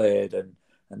we've played and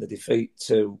the defeat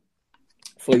to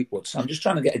Fleetwood. So I'm just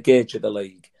trying to get a gauge of the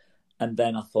league, and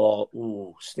then I thought,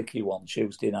 sticky one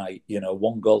Tuesday night.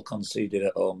 1 goal conceded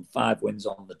at home, 5 wins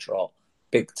on the trot,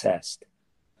 big test,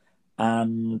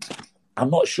 and I'm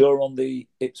not sure on the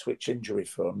Ipswich injury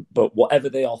front, but whatever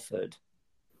they offered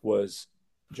was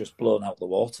just blown out the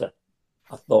water.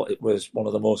 I thought it was one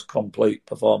of the most complete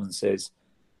performances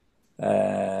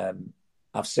I've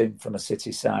seen from a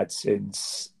City side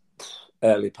since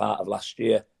early part of last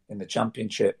year in the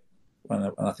Championship,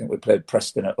 when I think we played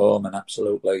Preston at home and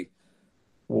absolutely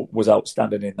was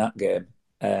outstanding in that game.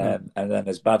 And then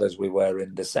as bad as we were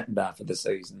in the second half of the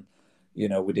season, we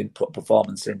didn't put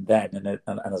performance in then.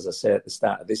 And as I say, at the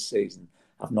start of this season,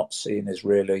 I've not seen us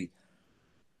really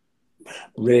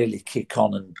kick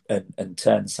on and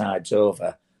turn sides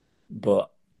over.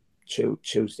 But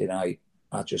Tuesday night,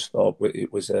 I just thought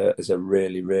it was a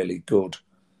really, really good,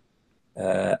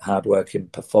 hard-working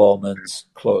performance,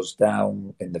 closed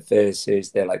down in the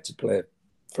faces. They like to play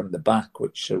from the back,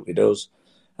 which suited us.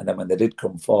 And then when they did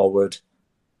come forward,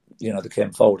 they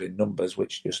came forward in numbers,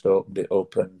 which just opened it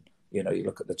up. And, you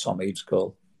look at the Tom Eaves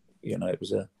goal, it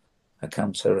was a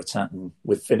counter-attack, and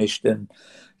we've finished. And,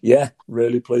 yeah,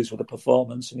 really pleased with the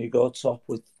performance. And you go top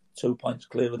with 2 points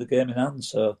clear of the game in hand.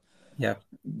 So, yeah,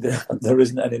 there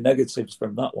isn't any negatives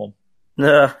from that one.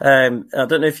 No, I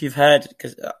don't know if you've heard,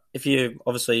 because if you're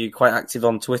quite active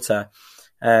on Twitter,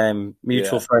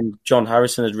 mutual friend John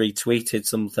Harrison had retweeted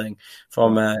something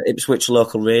from Ipswich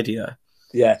local radio.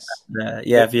 Yes.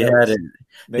 Have you heard it?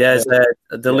 There's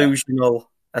a delusional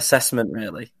assessment,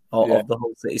 really, of the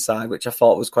whole City side, which I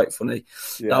thought was quite funny.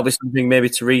 Yeah. That'll be something maybe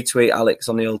to retweet, Alex,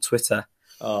 on the old Twitter.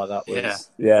 Oh, that was...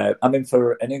 Yeah. I mean,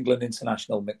 for an England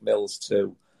international, Mick Mills,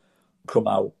 to come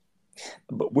out,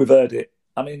 but we've heard it.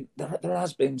 I mean, there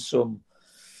has been some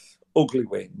ugly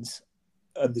wins,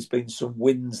 and there's been some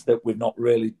wins that we've not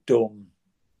really done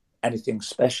anything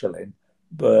special in.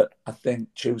 But I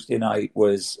think Tuesday night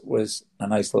was a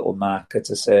nice little marker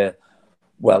to say,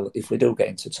 well, if we do get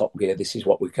into top gear, this is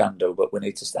what we can do, but we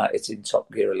need to start hitting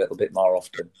top gear a little bit more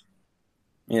often.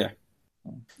 Yeah.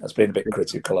 That's been a bit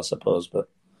critical, I suppose. But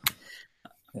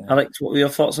yeah. Alex, what were your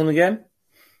thoughts on the game?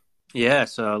 Yeah,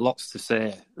 so lots to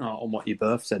say on what you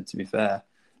both said, to be fair.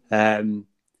 On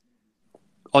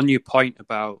your point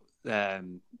about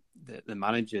the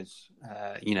managers,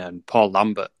 and Paul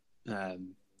Lambert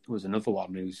was another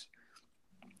one who's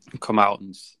come out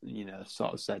and,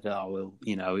 sort of said,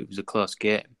 it was a close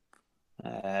game.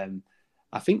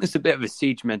 I think there's a bit of a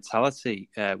siege mentality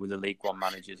with the League One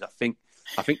managers. I think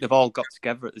they've all got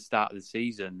together at the start of the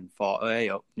season and thought,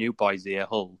 hey, new boys here,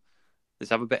 Hull,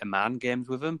 let's have a bit of man games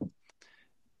with them.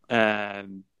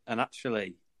 And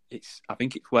actually, I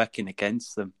think it's working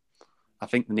against them. I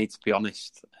think they need to be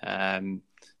honest and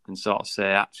sort of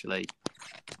say, actually,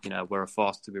 we're a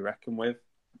force to be reckoned with.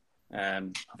 I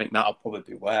think that'll probably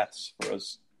be worse for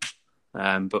us.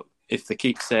 But if they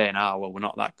keep saying, we're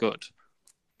not that good,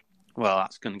 well,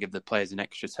 that's going to give the players an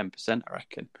extra 10%, I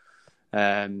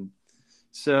reckon.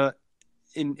 So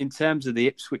in terms of the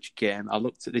Ipswich game, I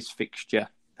looked at this fixture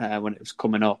when it was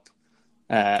coming up,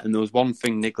 and there was one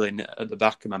thing niggling at the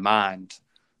back of my mind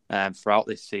throughout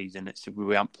this season. It's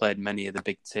we haven't played many of the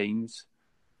big teams.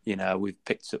 We've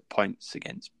picked up points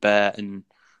against Burton,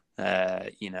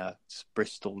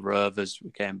 Bristol Rovers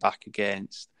we came back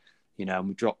against, and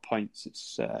we dropped points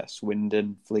at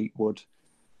Swindon, Fleetwood.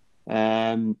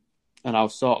 And I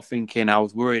was sort of thinking, I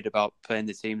was worried about playing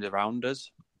the teams around us.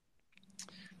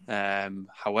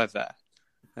 However,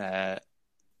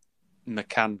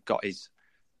 McCann got his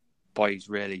boys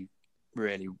really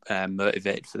really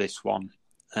motivated for this one.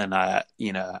 And I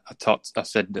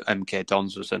said that MK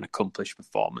Dons was an accomplished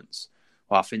performance.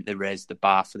 Well, I think they raised the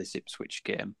bar for this Ipswich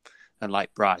game. And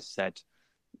like Bryce said,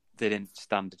 they didn't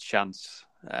stand a chance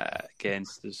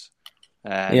against us.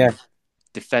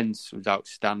 Defence was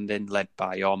outstanding, led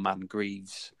by your man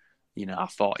Greaves. I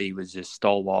thought he was a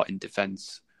stalwart in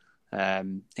defence.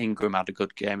 Ingram had a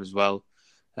good game as well.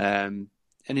 And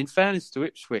in fairness to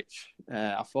Ipswich,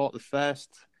 I thought the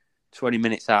first 20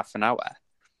 minutes, half an hour,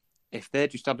 if they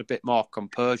just had a bit more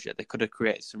composure, they could have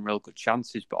created some real good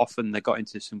chances, but often they got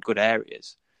into some good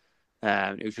areas.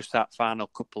 It was just that final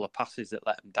couple of passes that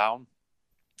let them down.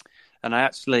 And I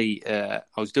actually, I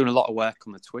was doing a lot of work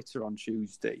on the Twitter on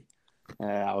Tuesday.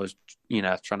 I was,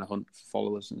 trying to hunt for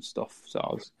followers and stuff. So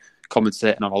I was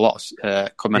commenting on a lot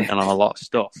of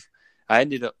stuff. I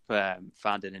ended up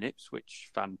finding an Ipswich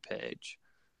fan page.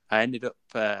 I ended up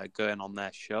going on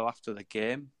their show after the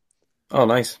game. Oh,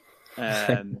 nice.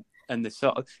 And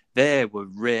they were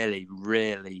really,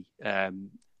 really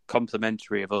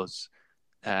complimentary of us,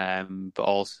 but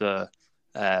also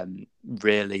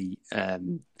really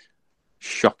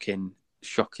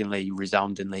shockingly,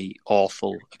 resoundingly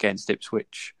awful against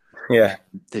Ipswich. Yeah,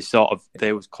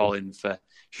 they was calling for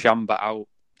Shamba out.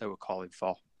 They were calling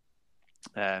for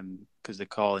because they're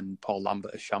calling Paul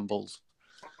Lambert a shambles.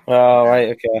 Oh,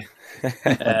 right,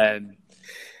 okay.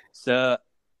 So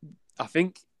I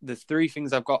think the three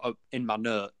things I've got in my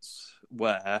notes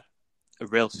were a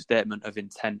real statement of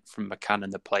intent from McCann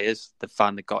and the players. They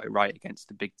finally got it right against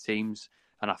the big teams,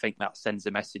 and I think that sends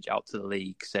a message out to the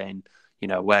league saying,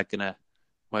 we're gonna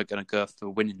go for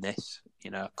winning this.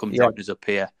 Come join us up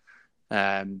here.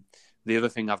 The other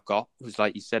thing I've got was,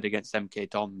 like you said, against MK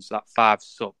Dons, that 5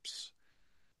 subs.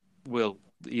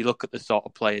 You look at the sort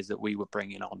of players that we were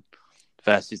bringing on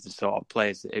versus the sort of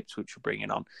players that Ipswich were bringing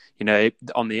on.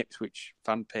 On the Ipswich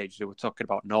fan page, they were talking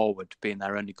about Norwood being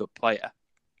their only good player.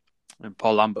 And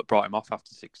Paul Lambert brought him off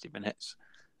after 60 minutes.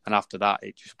 And after that,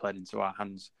 it just played into our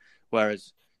hands.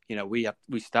 Whereas,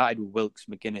 we started with Wilkes,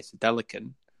 McGuinness,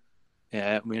 Delican.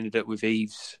 Yeah, we ended up with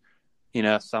Eves,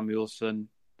 Samuelson,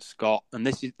 Scott. And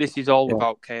this is all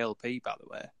without KLP, by the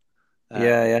way.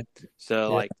 Yeah.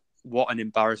 So, what an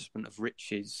embarrassment of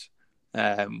riches.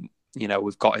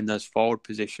 We've got in those forward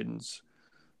positions.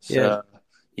 So,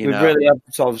 we've really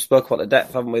sort of spoke about the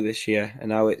depth, haven't we, this year? And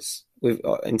now we've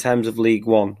in terms of League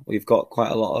One, we've got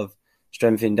quite a lot of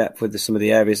strength in depth with some of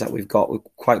the areas that we've got. We're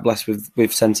quite blessed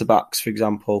with centre backs, for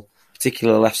example,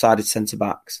 particularly left-sided centre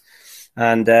backs.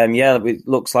 And it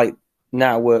looks like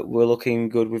now we're looking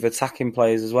good with attacking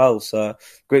players as well. So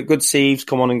good Sieves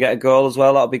come on and get a goal as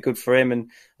well. That'll be good for him.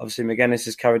 And obviously McGuinness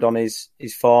has carried on his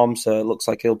form, so it looks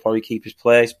like he'll probably keep his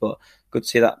place. But good to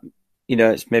see that,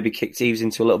 it's maybe kicked Eves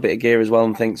into a little bit of gear as well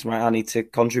and thinks, right, I need to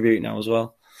contribute now as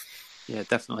well. Yeah,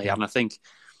 definitely. And I think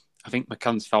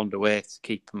McCann's found a way to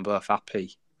keep them both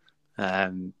happy.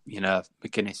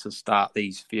 McGuinness will start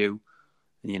these few.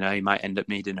 He might end up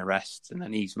needing a rest, and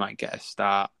then Eves might get a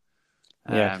start.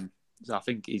 So I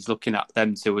think he's looking at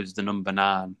them two as the number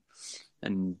 9,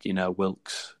 and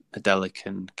Wilkes, Adelic,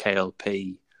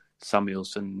 KLP,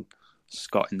 Samuelson,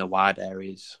 Scott in the wide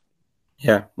areas.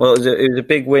 Yeah, well, it was a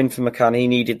big win for McCann. He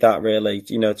needed that really,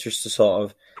 just to sort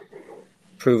of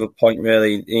prove a point.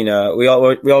 Really, we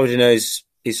already know his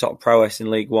sort of prowess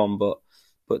in League One, but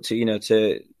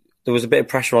there was a bit of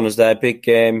pressure on us there, big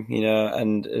game,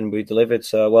 and we delivered.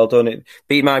 So well done. It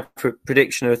beat my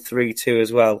prediction of 3-2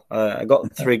 as well. I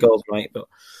got 3 goals, mate, but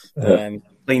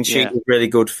clean sheet was really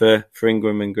good for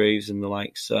Ingram and Greaves and the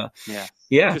like. So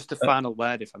yeah. Just a final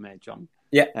word, if I may, John.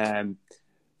 Yeah.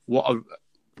 What a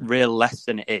real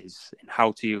lesson it is in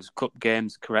how to use cup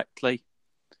games correctly.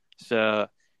 So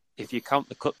if you count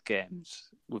the cup games,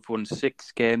 we've won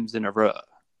 6 games in a row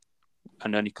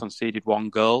and only conceded 1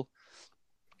 goal.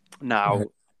 Now,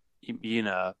 you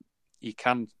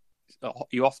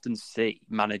often see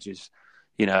managers,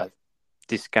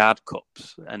 discard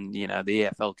cups, and the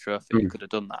EFL Trophy could have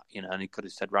done that, and he could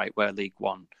have said, right, we're League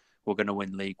One, we're going to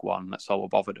win League One, that's all we're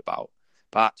bothered about.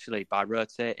 But actually, by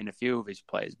rotating a few of his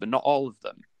players, but not all of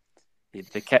them,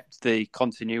 they kept the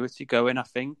continuity going, I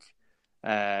think,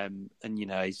 and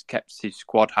he's kept his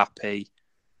squad happy,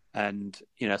 and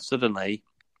suddenly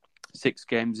 6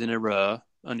 games in a row,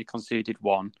 only conceded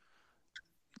 1.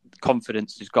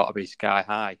 Confidence has got to be sky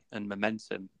high and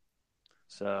momentum.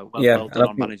 So well done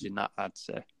on managing that, I'd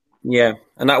say. Yeah,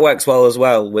 and that works well as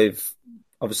well with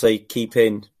obviously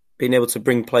being able to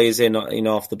bring players in,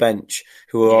 off the bench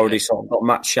who are already sort of got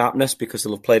match sharpness because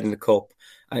they'll have played in the cup,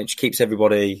 and it just keeps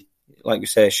everybody, like you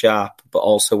say, sharp but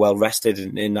also well rested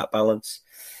in that balance.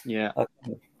 Yeah.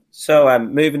 So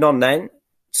moving on then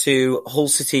to Hull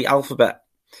City Alphabet.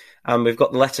 And we've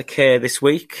got the letter K this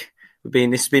week.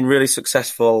 This has been really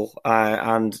successful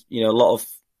and, a lot of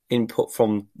input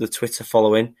from the Twitter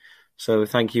following. So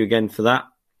thank you again for that.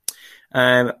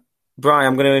 Brian,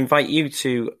 I'm going to invite you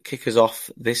to kick us off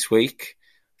this week.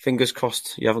 Fingers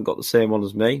crossed you haven't got the same one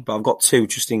as me, but I've got two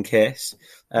just in case.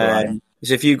 So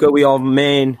if you go with your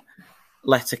main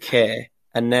letter K,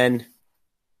 and then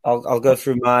I'll go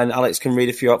through mine. Alex can read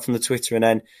a few out from the Twitter, and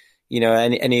then,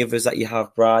 any others that you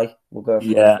have, Bri, we'll go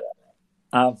through. Yeah.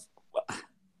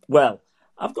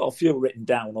 I've got a few written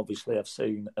down. Obviously, I've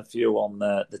seen a few on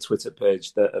the Twitter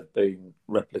page that have been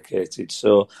replicated.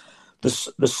 So there's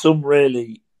some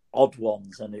really odd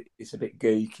ones, and it's a bit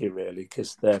geeky, really,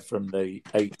 because they're from the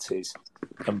 80s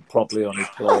and probably only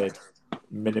played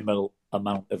minimal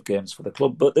amount of games for the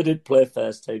club. But they did play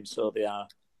first team, so they are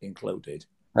included.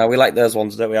 We like those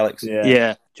ones, don't we, Alex?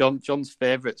 Yeah. John's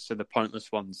favourites are the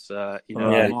pointless ones. More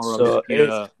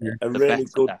obscure.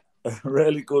 A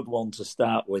really good one to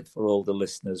start with for all the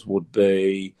listeners would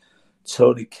be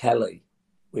Tony Kelly,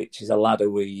 which is a lad who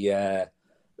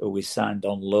we signed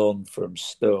on loan from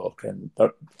Stoke. And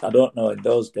I don't know, in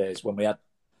those days when we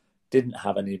didn't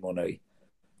have any money,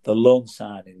 the loan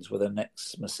signings were the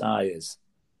next messiahs,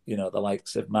 the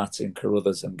likes of Martin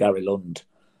Carruthers and Gary Lund.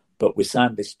 But we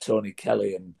signed this Tony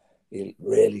Kelly, and he's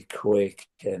really quick,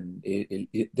 and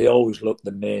they always look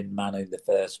the main man in the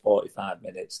first 45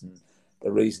 minutes. And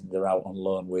the reason they're out on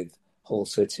loan with Hull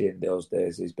City in those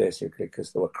days is basically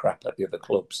because they were crap at the other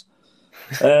clubs.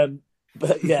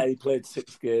 But yeah, he played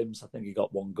 6 games. I think he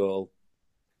got 1 goal.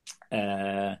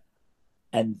 And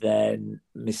then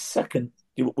my second,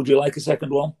 would you like a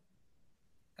second one?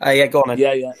 Yeah, go on.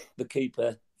 Yeah. The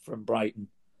keeper from Brighton,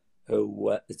 who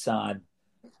at the time,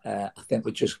 I think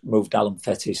we just moved Alan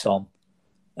Fettis on,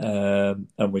 and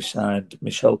we signed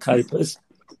Michel Kuipers.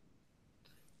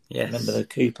 Yes. Remember the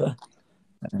keeper?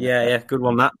 Yeah, good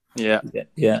one, that. Yeah,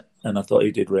 and I thought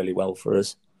he did really well for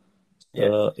us.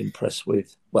 So impressed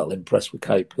with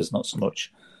Kuipers, not so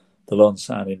much the loan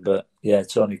signing, but yeah,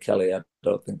 Tony Kelly, I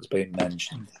don't think has been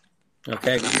mentioned.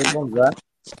 Okay, good one there.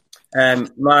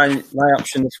 My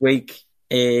option this week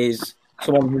is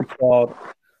someone who scored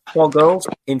 4 goals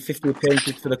in 50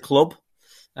 appearances for the club,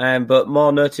 but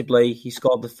more notably, he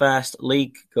scored the first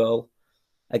league goal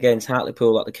against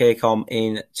Hartlepool at the KCOM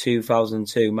in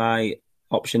 2002. My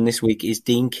option this week is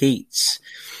Dean Keats.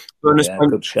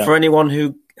 For anyone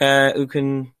who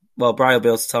can, well, Brian will be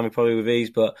able to tell me probably with ease,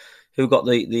 but who got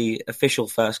the official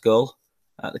first goal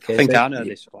at the KCOM? I think I know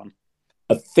this one.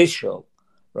 Official?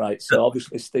 Right, so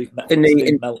obviously Steve Melton.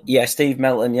 Steve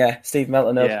Melton. Yeah, Steve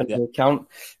Melton opened the account.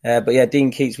 But yeah, Dean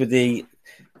Keats with the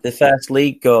first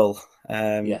league goal.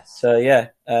 Yes. So yeah,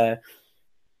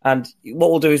 and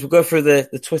what we'll do is we'll go through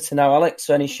the Twitter now, Alex.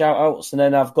 So any shout outs, and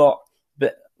then I've got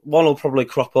one will probably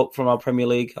crop up from our Premier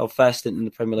League, our first stint in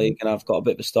the Premier League, and I've got a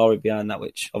bit of a story behind that,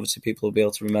 which obviously people will be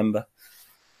able to remember.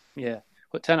 Yeah,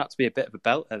 well, it turned out to be a bit of a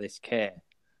belter, this K.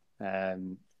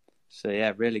 So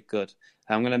yeah, really good.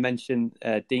 I'm going to mention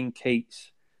Dean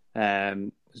Keats,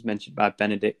 was mentioned by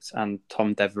Benedict and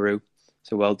Tom Devereux.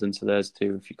 So well done to those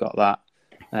two if you got that.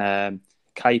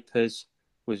 Kuipers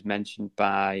was mentioned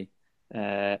by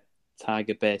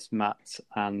Tiger Base Matt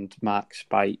and Mark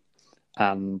Spite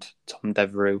and Tom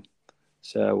Devereux.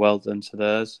 So well done to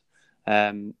those.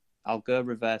 I'll go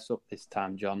reverse up this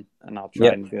time, John, and I'll try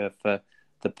and go for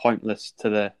the pointless to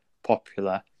the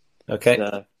popular. Okay.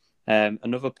 So,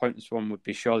 another pointless one would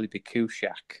surely be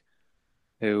Kushak,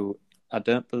 who I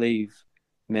don't believe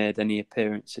made any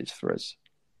appearances for us.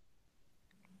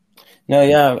 No,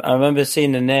 yeah, I remember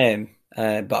seeing the name,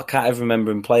 but I can't ever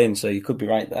remember him playing, so you could be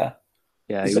right there.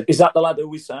 Yeah, is that the lad who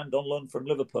we signed on loan from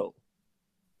Liverpool?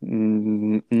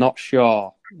 Not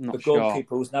sure. The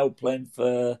goalkeeper who's now playing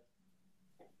for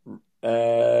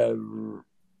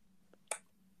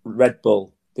Red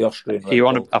Bull, the Austrian Red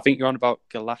Bull. I think you're on about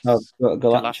Galassi.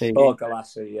 Galassi. Oh,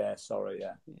 Galassi, yeah, sorry,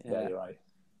 yeah, you're right.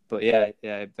 But yeah,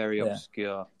 very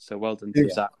obscure. So well done to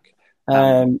Zach.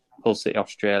 Hull City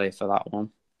Australia for that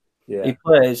one. Yeah. He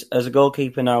plays as a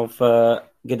goalkeeper now for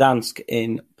Gdansk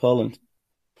in Poland.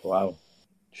 Wow.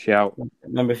 Shout.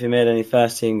 Remember if he made any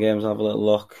first team games, I'll have a little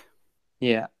look.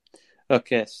 Yeah.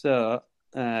 Okay, so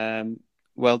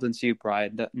well done to you,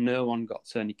 Brian. No one got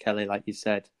Tony Kelly, like you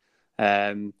said.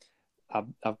 I've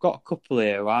got a couple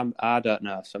here. I don't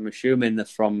know, so I'm assuming they're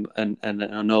from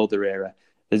an older era.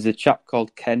 There's a chap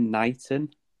called Ken Knighton.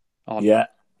 Yeah.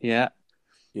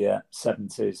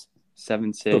 70s.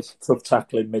 Tough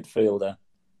tackling midfielder.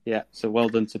 Yeah, so well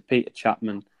done to Peter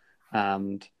Chapman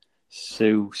and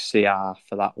Sue CR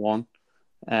for that one.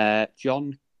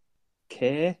 John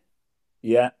Kay.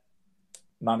 Yeah,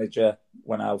 manager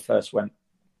when I first went.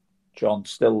 John,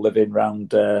 still living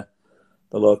round the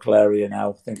local area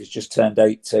now. I think he's just turned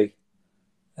 80.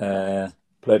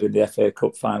 Played in the FA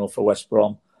Cup final for West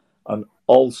Brom, and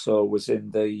also was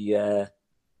in the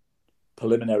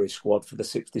preliminary squad for the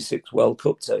 '66 World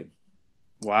Cup team.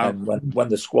 Wow! And when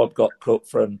the squad got cut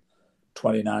from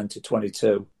 29 to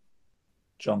 22,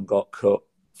 John got cut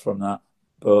from that.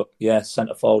 But yeah,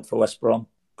 centre forward for West Brom,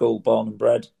 Goal born and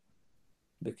bred,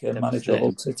 became manager of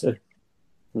Hull City.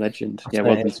 Legend. Yeah,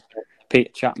 well, there's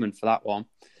Peter Chapman for that one,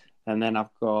 and then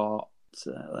I've got.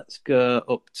 Let's go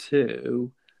up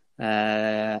to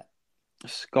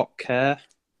Scott Kerr.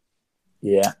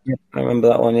 Yeah, I remember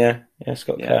that one. Yeah,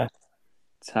 Scott Kerr.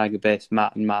 Tiger-based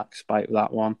Matt and Mark Spite with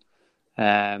that one.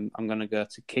 I'm going to go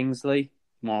to Kingsley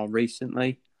more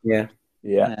recently. Yeah.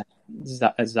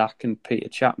 Zach and Peter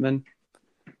Chapman.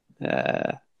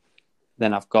 Then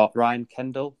I've got Ryan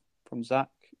Kendall from Zach.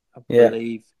 I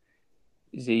believe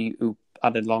is he who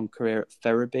had a long career at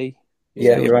Ferriby.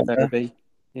 Yeah, you're right. Ferriby.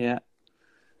 Yeah.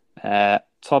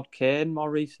 Todd Kane more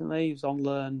recently. He was on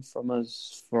loan from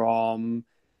us from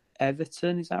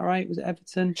Everton. Is that right? Was it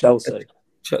Everton? Chelsea.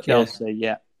 Chelsea,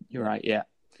 yeah. You're right, yeah.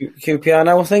 QPR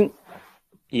now, I think.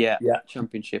 Yeah.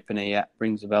 Championship in here,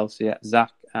 brings a bell. So yeah,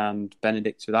 Zach and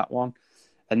Benedict with that one.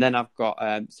 And then I've got,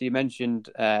 so you mentioned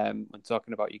when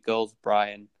talking about your goals,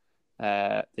 Brian,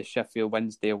 the Sheffield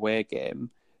Wednesday away game.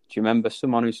 Do you remember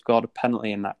someone who scored a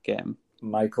penalty in that game?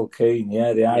 Michael Keane,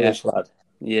 the Irish lad.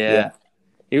 Yeah.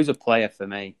 He was a player for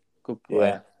me. Good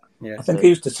player. Yeah. I think he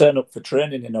used to turn up for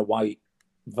training in a white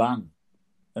van.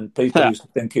 And people used to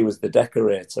think he was the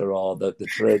decorator or the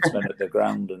tradesman at the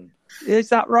ground. And is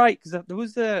that right? Because there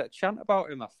was a chant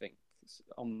about him, I think,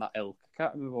 on that ilk. I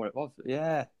can't remember what it was. But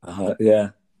yeah.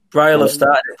 Brian will have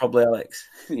started it probably, Alex.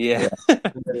 Yeah.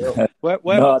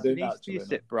 Whereabouts in East do you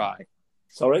sit, Bri?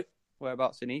 Sorry?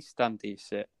 Whereabouts in East Stand do you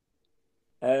sit?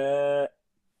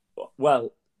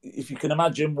 Well, if you can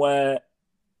imagine where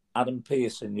Adam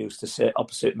Pearson used to sit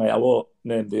opposite me, I won't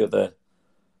name the other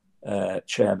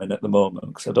chairman at the moment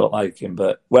because I don't like him,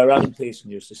 but where Adam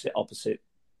Pearson used to sit opposite,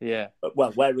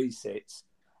 where he sits,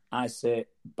 I sit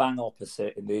bang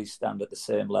opposite in the East Stand at the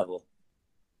same level.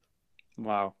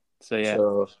 Wow.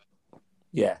 So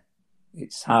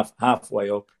it's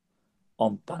halfway up,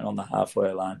 bang on the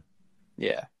halfway line.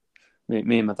 Yeah,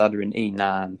 me and my dad are in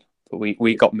E9, but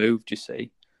we got moved. You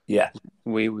see,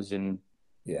 we was in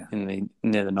the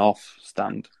near the North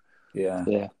Stand.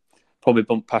 Yeah. Probably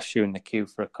bumped past you in the queue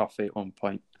for a coffee at one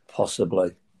point.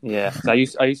 Possibly. Yeah. So I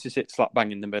used to sit slap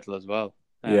bang in the middle as well.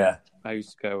 I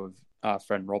used to go with our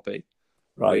friend Robbie.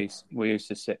 Right. We used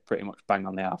to sit pretty much bang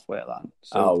on the halfway line.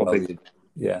 So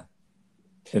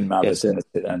in my vicinity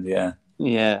then,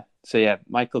 Yeah. So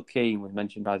Michael Keane was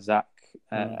mentioned by Zach,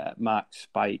 Mark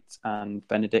Spite and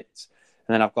Benedict.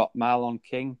 And then I've got Marlon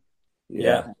King.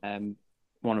 Yeah.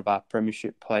 One of our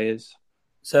Premiership players.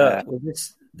 So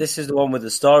this is the one with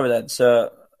the story then. So,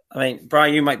 I mean,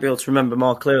 Brian, you might be able to remember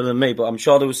more clearly than me, but I'm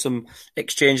sure there was some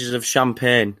exchanges of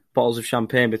bottles of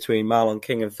champagne between Marlon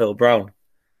King and Phil Brown.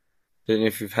 Don't know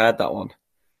if you've heard that one.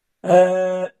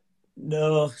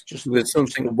 No, just with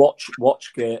something.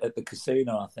 Watchgate at the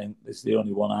casino, I think, is the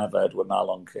only one I've heard with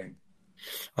Marlon King.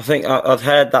 I think I'd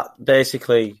heard that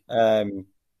basically when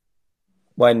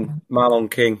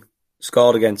Marlon King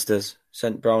scored against us,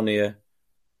 sent Brownie a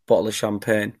bottle of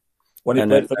champagne. When he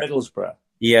played for Middlesbrough?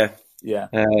 Yeah. Yeah.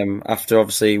 After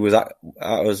obviously he was at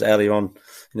us earlier on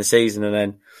in the season,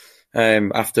 and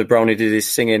then after Brownie did his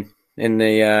singing in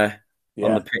the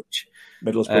on the pitch,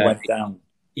 Middlesbrough went down.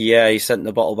 Yeah, he sent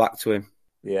the bottle back to him.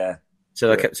 Yeah.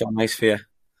 So I kept it on ice for you.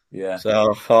 Yeah.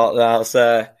 So I thought that's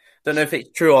don't know if it's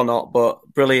true or not, but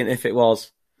brilliant if it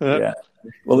was. Yeah.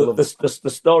 Well, the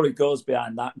story goes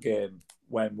behind that game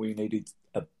when we needed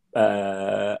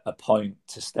a point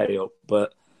to stay up,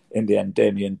 but in the end,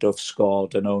 Damien Duff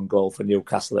scored an own goal for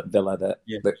Newcastle at Villa that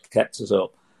kept us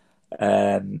up.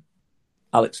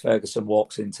 Alex Ferguson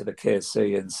walks into the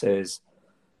KC and says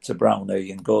to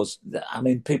Brownie and goes, I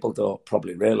mean, people don't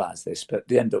probably realise this, but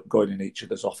they end up going in each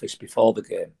other's office before the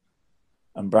game.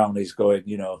 And Brownie's going,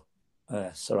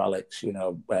 Sir Alex,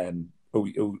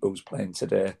 who's playing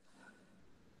today?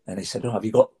 And he said, have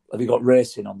you got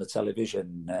racing on the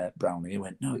television, Brownie? He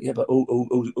went, no, yeah, but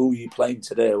who are you playing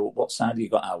today? What side have you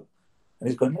got out? And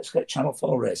he's going, let's get Channel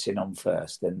 4 racing on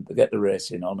first. And they get the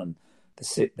racing on and they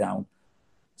sit down.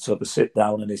 So they sit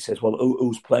down and he says, well,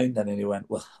 who's playing then? And he went,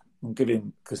 well, I'm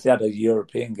giving, because they had a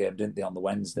European game, didn't they, on the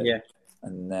Wednesday? Yeah.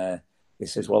 And he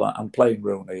says, well, I'm playing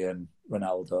Rooney and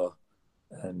Ronaldo.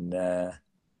 And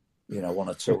one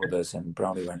or two others, and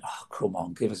Brownie went, "Oh, come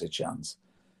on, give us a chance."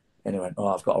 And he went, "Oh,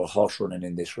 I've got a horse running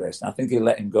in this race." And I think he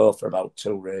let him go for about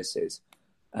 2 races,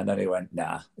 and then he went,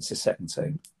 "Nah, it's the second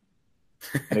team."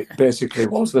 And it basically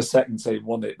was the second team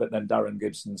won it, but then Darren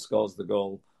Gibson scores the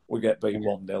goal. We get beat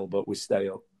 1-0, but we stay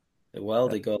up. The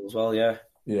Weldy goal as well, yeah.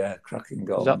 Yeah, cracking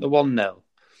goal. Was that the 1-0?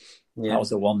 Yeah. That was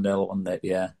the 1-0, wasn't it?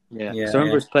 Yeah. Yeah. So I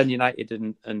remember us playing United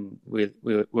and we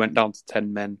went down to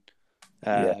 10 men.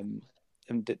 And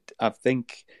I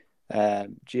think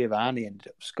Giovanni ended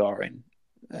up scoring.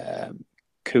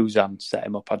 Kuzan set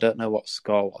him up. I don't know what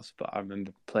score was, but I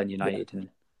remember playing United.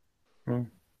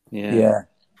 Yeah.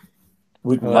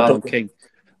 Marlon King.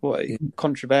 What a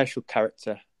controversial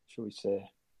character, shall we say?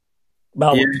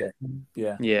 Marlon King.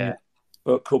 Yeah.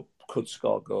 But could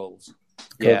score goals.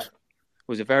 Yeah. It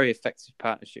was a very effective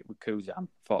partnership with Kuzan.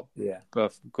 Thought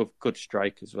both good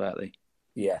strikers, weren't they?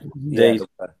 Yeah. I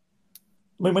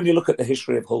mean, when you look at the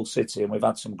history of Hull City, and we've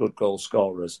had some good goal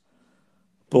scorers,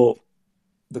 but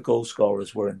the goal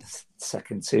scorers were in the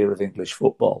second tier of English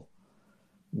football.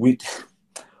 We'd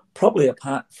probably,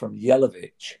 apart from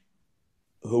Jelavic,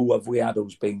 who have we had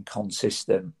who's been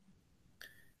consistent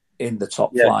in the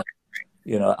top flight?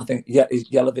 I think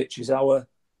Jelavic is our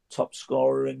top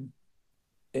scorer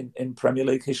in Premier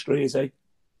League history, is he?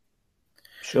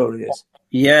 Sure he is.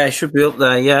 Yeah, it should be up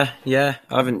there. Yeah.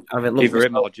 I haven't looked. Either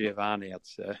him or Giovanni, I'd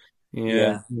say.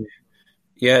 Yeah.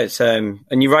 It's and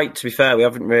you're right. To be fair, we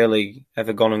haven't really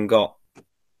ever gone and got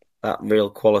that real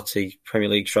quality Premier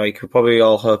League striker. We're probably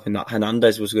all hoping that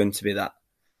Hernandez was going to be that,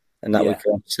 and that we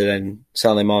could to then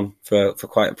sell him on for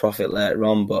quite a profit later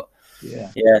on. But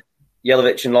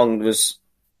Jelavic and Long was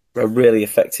a really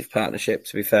effective partnership.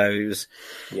 To be fair, it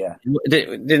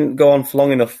didn't go on for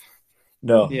long enough.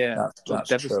 No, that's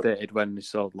devastated true. When they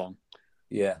sold Long.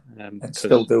 Yeah, and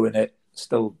still doing it,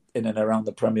 still in and around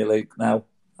the Premier League now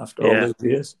after all these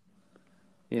years.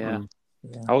 Yeah.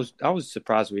 I was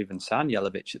surprised we even signed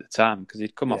Jelavic at the time because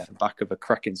he'd come off the back of a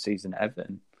cracking season at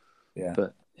Everton. Yeah,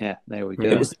 but there we go.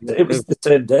 It was the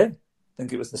same day. I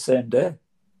think it was the same day.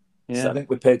 Yeah, so I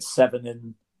think we paid 7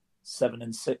 and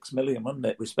 6 million, wasn't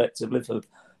it, respectively for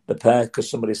the pair? Because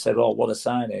somebody said, "Oh, what a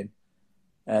signing!"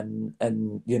 And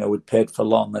we'd paid for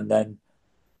Long, and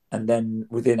then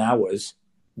within hours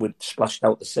we'd splashed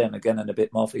out the same again and a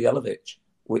bit more for Jelavic,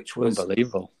 which was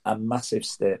unbelievable, a massive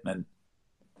statement.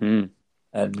 And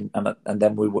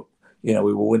then we were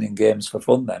winning games for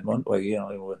fun then, weren't we?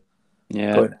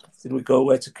 Did we go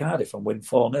away to Cardiff and win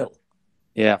 4-0?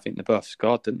 Yeah, I think they both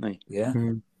scored, didn't they? Yeah.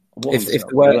 If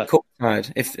they were cup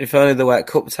tied, if only they were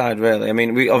cup tied, really. I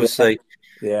mean, we obviously.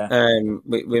 We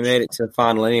made it to the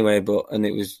final anyway, and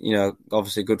it was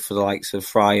obviously good for the likes of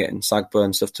Fryatt and Sagbo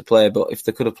and stuff to play. But if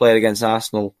they could have played against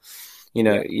Arsenal,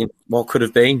 what could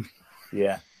have been?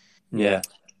 Yeah,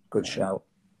 good shout.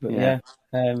 But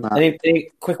any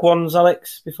quick ones,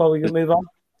 Alex, before we move on?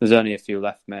 There's only a few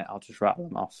left, mate. I'll just rattle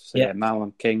them off. So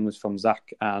Marlon King was from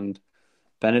Zach and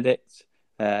Benedict.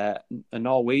 A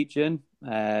Norwegian,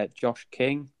 Josh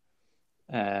King,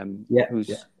 who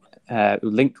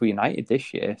linked with United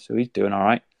this year, so he's doing all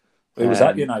right. He was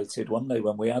at United, wasn't he,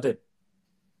 when we had him?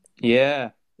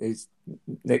 Yeah.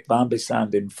 Nick Barmby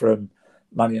signed him from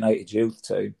Man United youth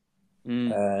team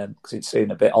because he'd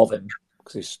seen a bit of him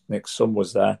because Nick's son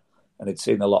was there and he'd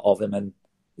seen a lot of him, and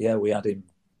we had him,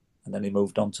 and then he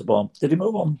moved on to Bournemouth. Did he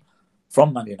move on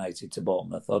from Man United to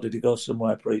Bournemouth, or did he go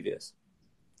somewhere previous?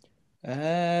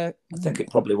 I think it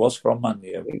probably was from Man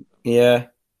U. Yeah.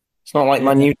 It's not like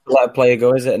Man U to let a player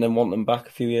go, is it? And then want them back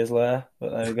a few years later.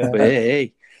 But there we go.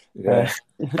 Hey.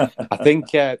 I think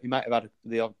he might have had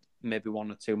maybe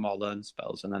 1 or 2 more loan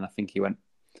spells, and then I think he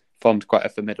formed quite a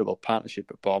formidable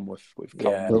partnership at Bournemouth with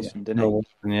Colin Wilson, didn't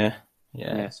he?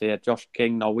 Yeah. So Josh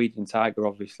King, Norwegian Tiger,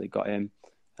 obviously got him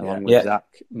along with Zach,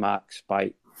 Mark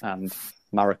Spite, and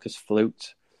Marcus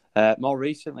Flute. More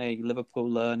recently, Liverpool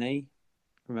loanee,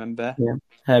 remember? Yeah,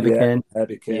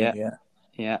 Herbie Kane.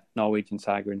 Yeah, Norwegian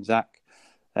Tiger and Zach.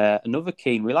 Another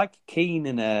Keane. We like a Keane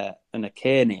and a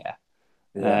Kane here.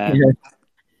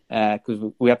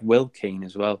 Because we have Will Keane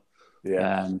as well.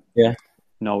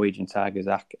 Norwegian Tiger,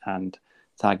 Zach, and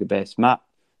Tiger Base Matt.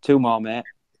 2 more, mate.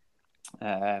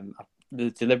 I've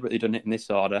deliberately done it in this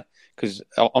order because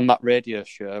on that radio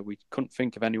show, we couldn't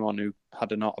think of anyone who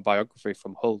had an autobiography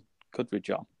from Hull, could we,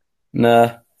 John?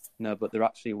 No, but there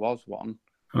actually was one.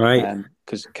 Right.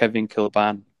 Because Kevin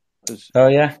Kilban was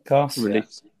of course.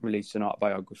 Released an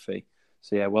autobiography.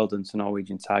 So well done to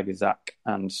Norwegian Tiger, Zach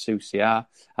and Susiar.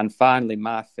 And finally,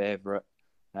 my favourite,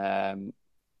 the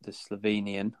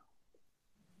Slovenian.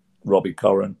 Robbie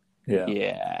Corran.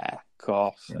 Yeah, of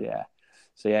course, yeah.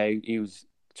 So he was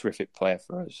terrific player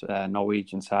for us.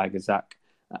 Norwegian Tiger, Zach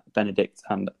Benedict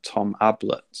and Tom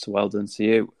Ablett. So well done to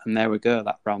you. And there we go.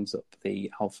 That rounds up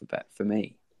the alphabet for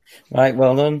me. Right,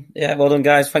 well done. Yeah, well done,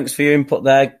 guys. Thanks for your input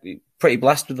there. Pretty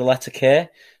blessed with the letter K.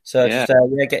 So Yeah.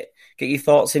 just get your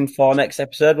thoughts in for next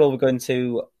episode. We're going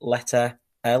to letter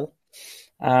L.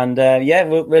 And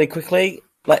really quickly,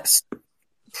 let's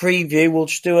preview. We'll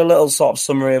just do a little sort of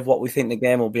summary of what we think the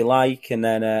game will be like, and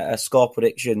then a score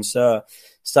prediction. So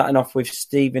starting off with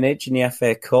Stevenage in the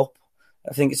FA Cup.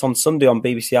 I think it's on Sunday on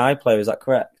BBC iPlayer. Is that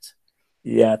correct?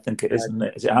 Yeah, I think it is, isn't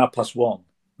it? Is it 1:30?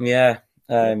 Yeah.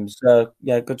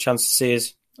 Good chance to see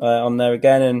us on there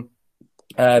again.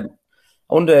 And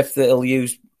I wonder if it'll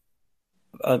use.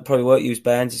 Probably won't use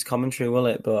Burns' commentary, will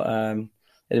it? But it'd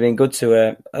have been good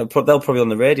to. They'll probably on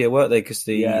the radio, won't they? Because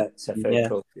it's FA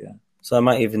Cup. Yeah. So I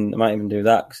might even do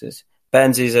that because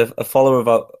Burns is a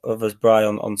follower of us,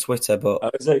 Brian, on Twitter, but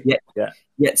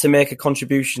yet to make a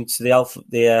contribution to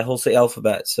the Hull City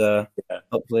alphabet. So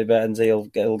hopefully Burns will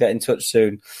get in touch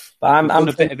soon. But I'm done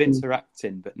a bit of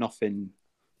interacting, but nothing.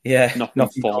 Yeah,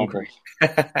 nothing formal.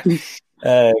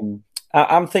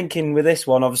 I'm thinking with this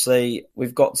one, obviously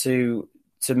we've got to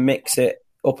mix it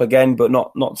up again, but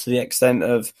not to the extent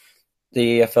of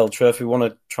the EFL Trophy. We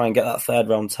want to try and get that third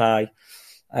round tie.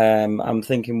 I'm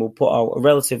thinking we'll put out a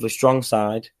relatively strong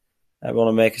side. I want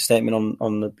to make a statement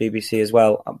on the BBC as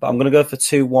well. But I'm going to go for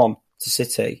 2-1 to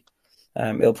City.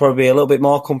 It'll probably be a little bit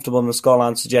more comfortable than the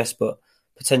scoreline suggests, but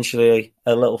potentially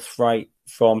a little fright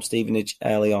from Stevenage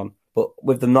early on. But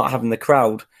with them not having the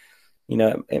crowd,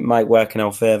 it might work in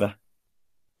our favour.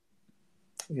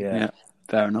 Yeah,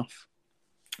 fair enough.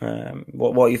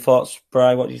 What are your thoughts,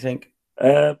 Brian? What do you think?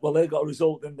 Well, they got a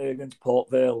result, didn't they, against Port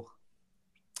Vale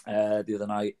the other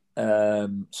night.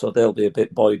 So they'll be a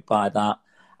bit buoyed by that.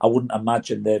 I wouldn't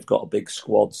imagine they've got a big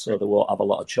squad, so they won't have a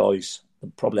lot of choice.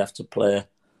 They'll probably have to play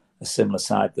a similar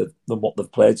side than what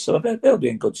they've played. So they'll be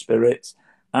in good spirits.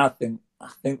 I think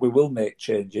we will make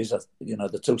changes.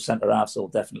 The two centre halves will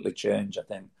definitely change. I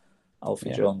think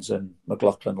Alfie Jones and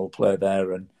McLaughlin will play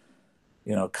there, and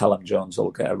Callum Jones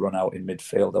will get a run out in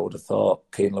midfield. I would have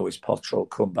thought Keane Lewis Potter will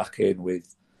come back in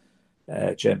with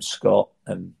James Scott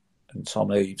and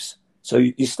Tom Eaves. So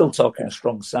you're still talking a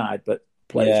strong side, but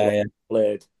players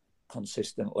played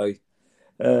consistently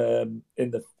in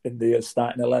the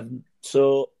starting 11.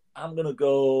 So I'm going to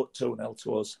go 2-0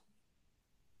 to us.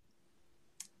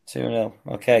 2-0.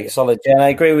 Okay, solid. Yeah, I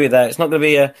agree with that. It's not going to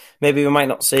be maybe we might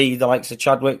not see the likes of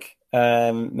Chadwick,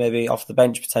 maybe off the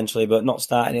bench potentially, but not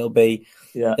starting. It'll be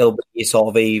sort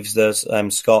of Eaves, there's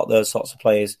Scott, those sorts of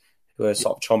players who are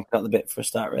sort of chomping at the bit for a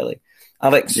start, really.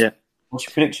 Alex, what's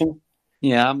your prediction?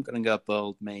 Yeah, I'm going to go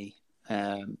bold, me.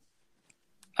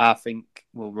 I think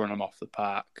we'll run them off the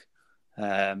park.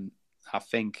 I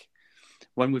think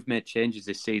when we've made changes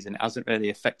this season, it hasn't really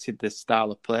affected the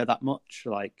style of play that much.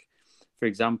 Like, for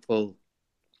example,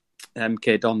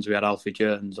 MK Dons, we had Alfie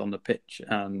Jones on the pitch,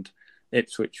 and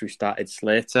Ipswich, we started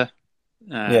Slater.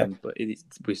 But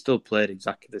we still played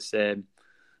exactly the same.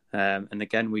 And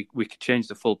again, we could change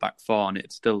the full back four, and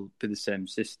it'd still be the same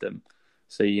system.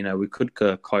 So, we could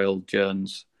go Coyle,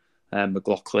 Jones,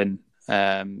 McLaughlin,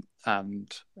 and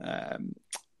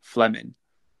Fleming,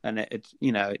 and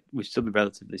we'd still be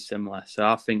relatively similar. So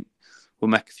I think we'll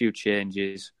make a few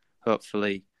changes,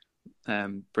 hopefully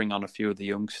bring on a few of the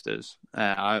youngsters.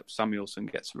 I hope Samuelson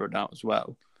gets a run out as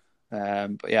well.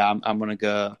 But yeah, I'm going to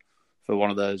go for one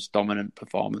of those dominant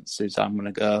performances. I'm going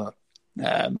to go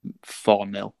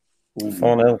 4-0.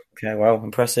 4-0. Okay, wow,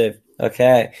 impressive.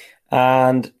 Okay,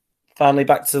 and finally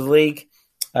back to the league,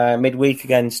 midweek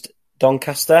against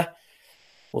Doncaster.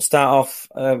 We'll start off.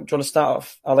 Do you want to start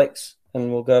off, Alex,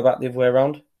 and we'll go back the other way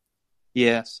around?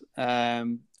 Yes.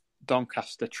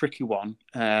 Doncaster, tricky one.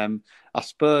 I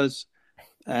suppose,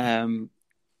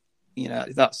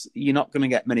 that's you're not going to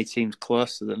get many teams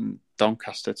closer than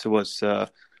Doncaster to us. So,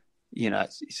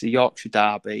 it's a Yorkshire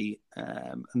derby,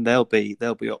 and they'll be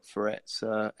up for it.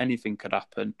 So anything could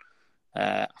happen.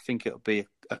 I think it'll be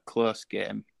a close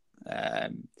game.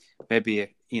 Maybe a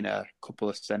couple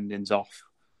of sendings off,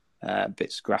 a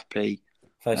bit scrappy.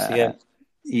 Feisty,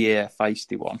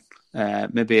 feisty one.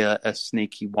 Maybe a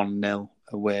sneaky 1-0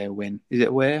 away win. Is it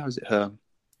away or is it home?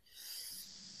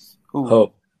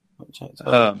 Home.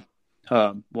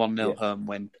 Home. 1-0 home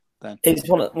win. Then it's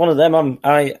one of them.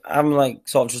 I'm like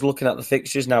sort of just looking at the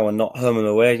fixtures now and not home and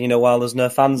away. While there's no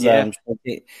fans there,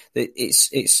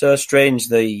 it's so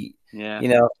strange. I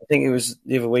think it was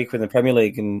the other week in the Premier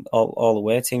League and all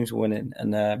away teams were winning,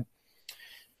 and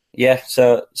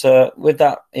so with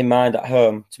that in mind at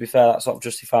home, to be fair, that sort of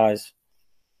justifies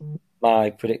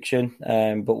my prediction.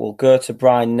 But we'll go to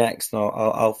Brian next, and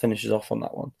I'll finish us off on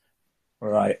that one.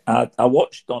 Right. I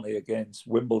watched Donny against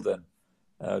Wimbledon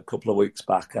a couple of weeks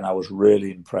back, and I was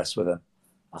really impressed with him.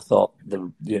 I thought they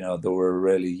were a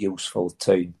really useful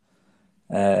team.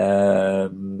 A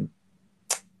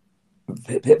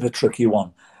bit of a tricky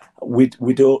one.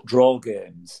 We don't draw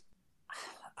games.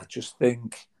 I just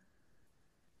think,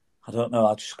 I don't know,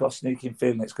 I just got a sneaking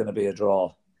feeling it's going to be a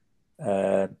draw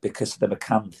because of the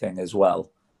McCann thing as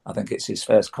well. I think it's his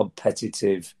first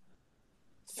competitive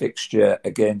fixture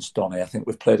against Donny. I think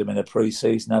we've played him in a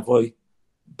pre-season, have we?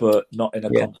 But not in a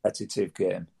competitive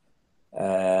game.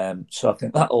 So I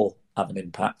think that'll have an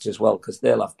impact as well, because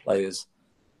they'll have players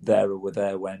there who were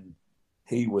there when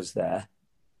he was there.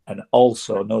 And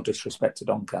also, no disrespect to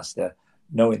Doncaster,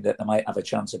 knowing that they might have a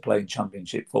chance of playing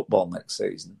Championship football next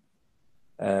season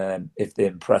if they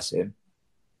impress him,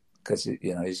 because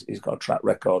he's got a track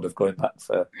record of going back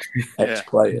for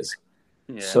ex-players.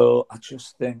 Yeah. So I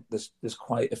just think there's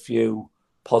quite a few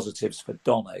positives for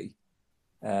Donny.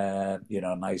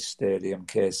 Nice stadium,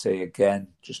 KC again,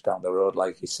 just down the road,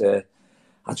 like you say.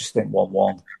 I just think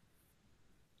 1-1.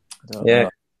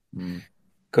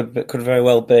 Could very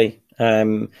well be.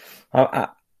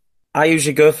 I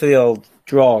usually go for the old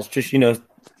draws, just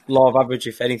law of average,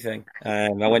 if anything. I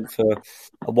went for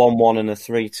a 1-1 and a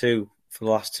 3-2 for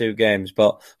the last two games, but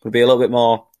I'm going to be a little bit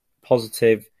more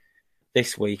positive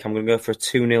this week. I'm going to go for a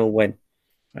 2-0 win,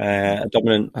 a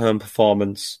dominant home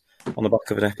performance on the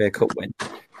back of an FA Cup win.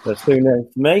 So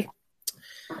 2-0 for me.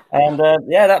 And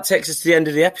that takes us to the end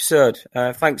of the episode.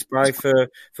 Thanks, Bri, for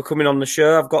coming on the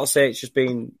show. I've got to say, it's just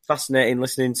been fascinating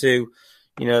listening to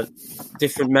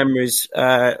different memories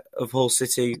of Hull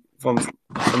City from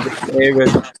different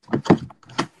eras.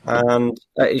 And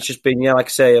it's just been, like I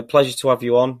say, a pleasure to have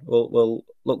you on. We'll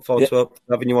look forward to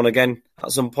having you on again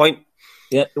at some point.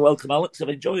 Yeah, you're welcome, Alex. I've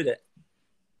enjoyed it.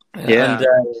 Yeah. And,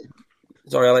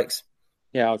 sorry, Alex.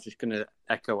 Yeah, I was just going to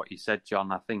echo what you said,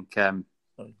 John. I think,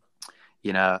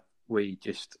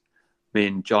 me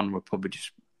and John were probably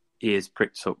just ears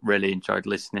pricked up, really enjoyed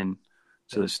listening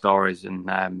to the stories. And,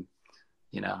 I'd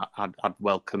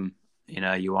welcome,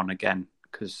 you on again,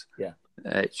 because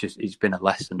it's been a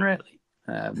lesson, really.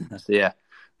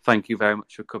 Thank you very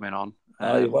much for coming on.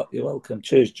 You're welcome.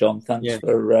 Cheers, John. Thanks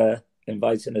for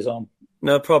inviting us on.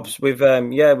 No probs.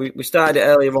 We started it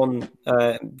earlier on,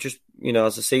 just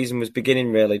as the season was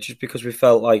beginning, really, just because we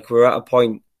felt like we're at a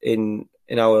point in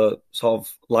our sort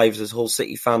of lives as Hull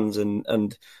City fans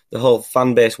and the whole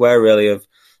fan base were really of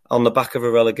on the back of a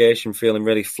relegation feeling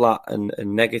really flat and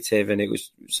negative, and it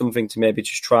was something to maybe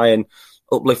just try and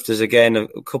uplift us again, a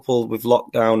couple with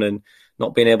lockdown and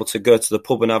not being able to go to the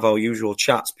pub and have our usual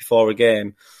chats before a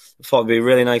game. I thought it'd be a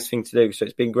really nice thing to do. So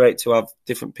it's been great to have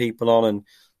different people on and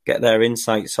get their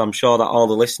insights. So I'm sure that all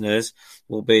the listeners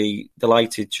will be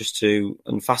delighted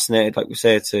and fascinated, like we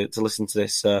say, to listen to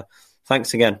this.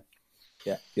 Thanks again.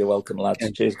 Yeah, you're welcome, lads. Yeah.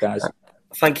 Cheers, guys.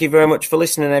 Thank you very much for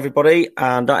listening, everybody.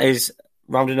 And that is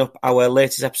rounding up our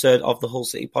latest episode of the Hull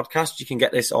City podcast. You can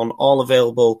get this on all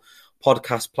available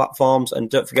podcast platforms. And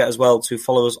don't forget as well to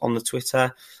follow us on the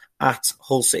Twitter at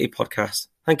Hull City Podcast.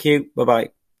 Thank you. Bye-bye.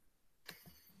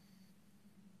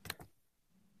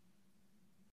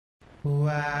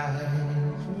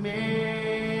 Wise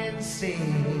men say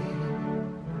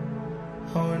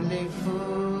only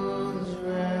fools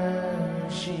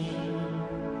rushing,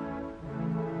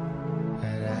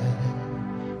 and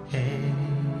I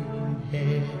am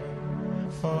here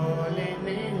falling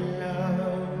in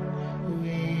love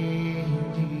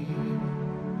with you.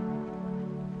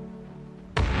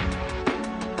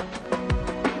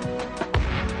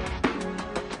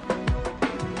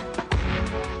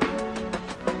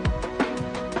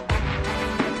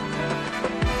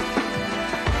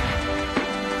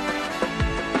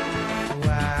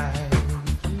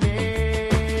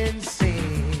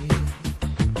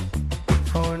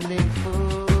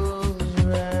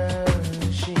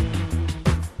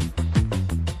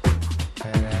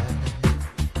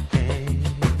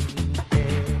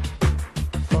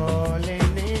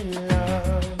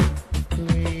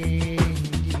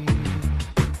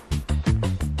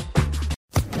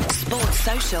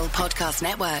 Podcast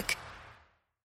Network.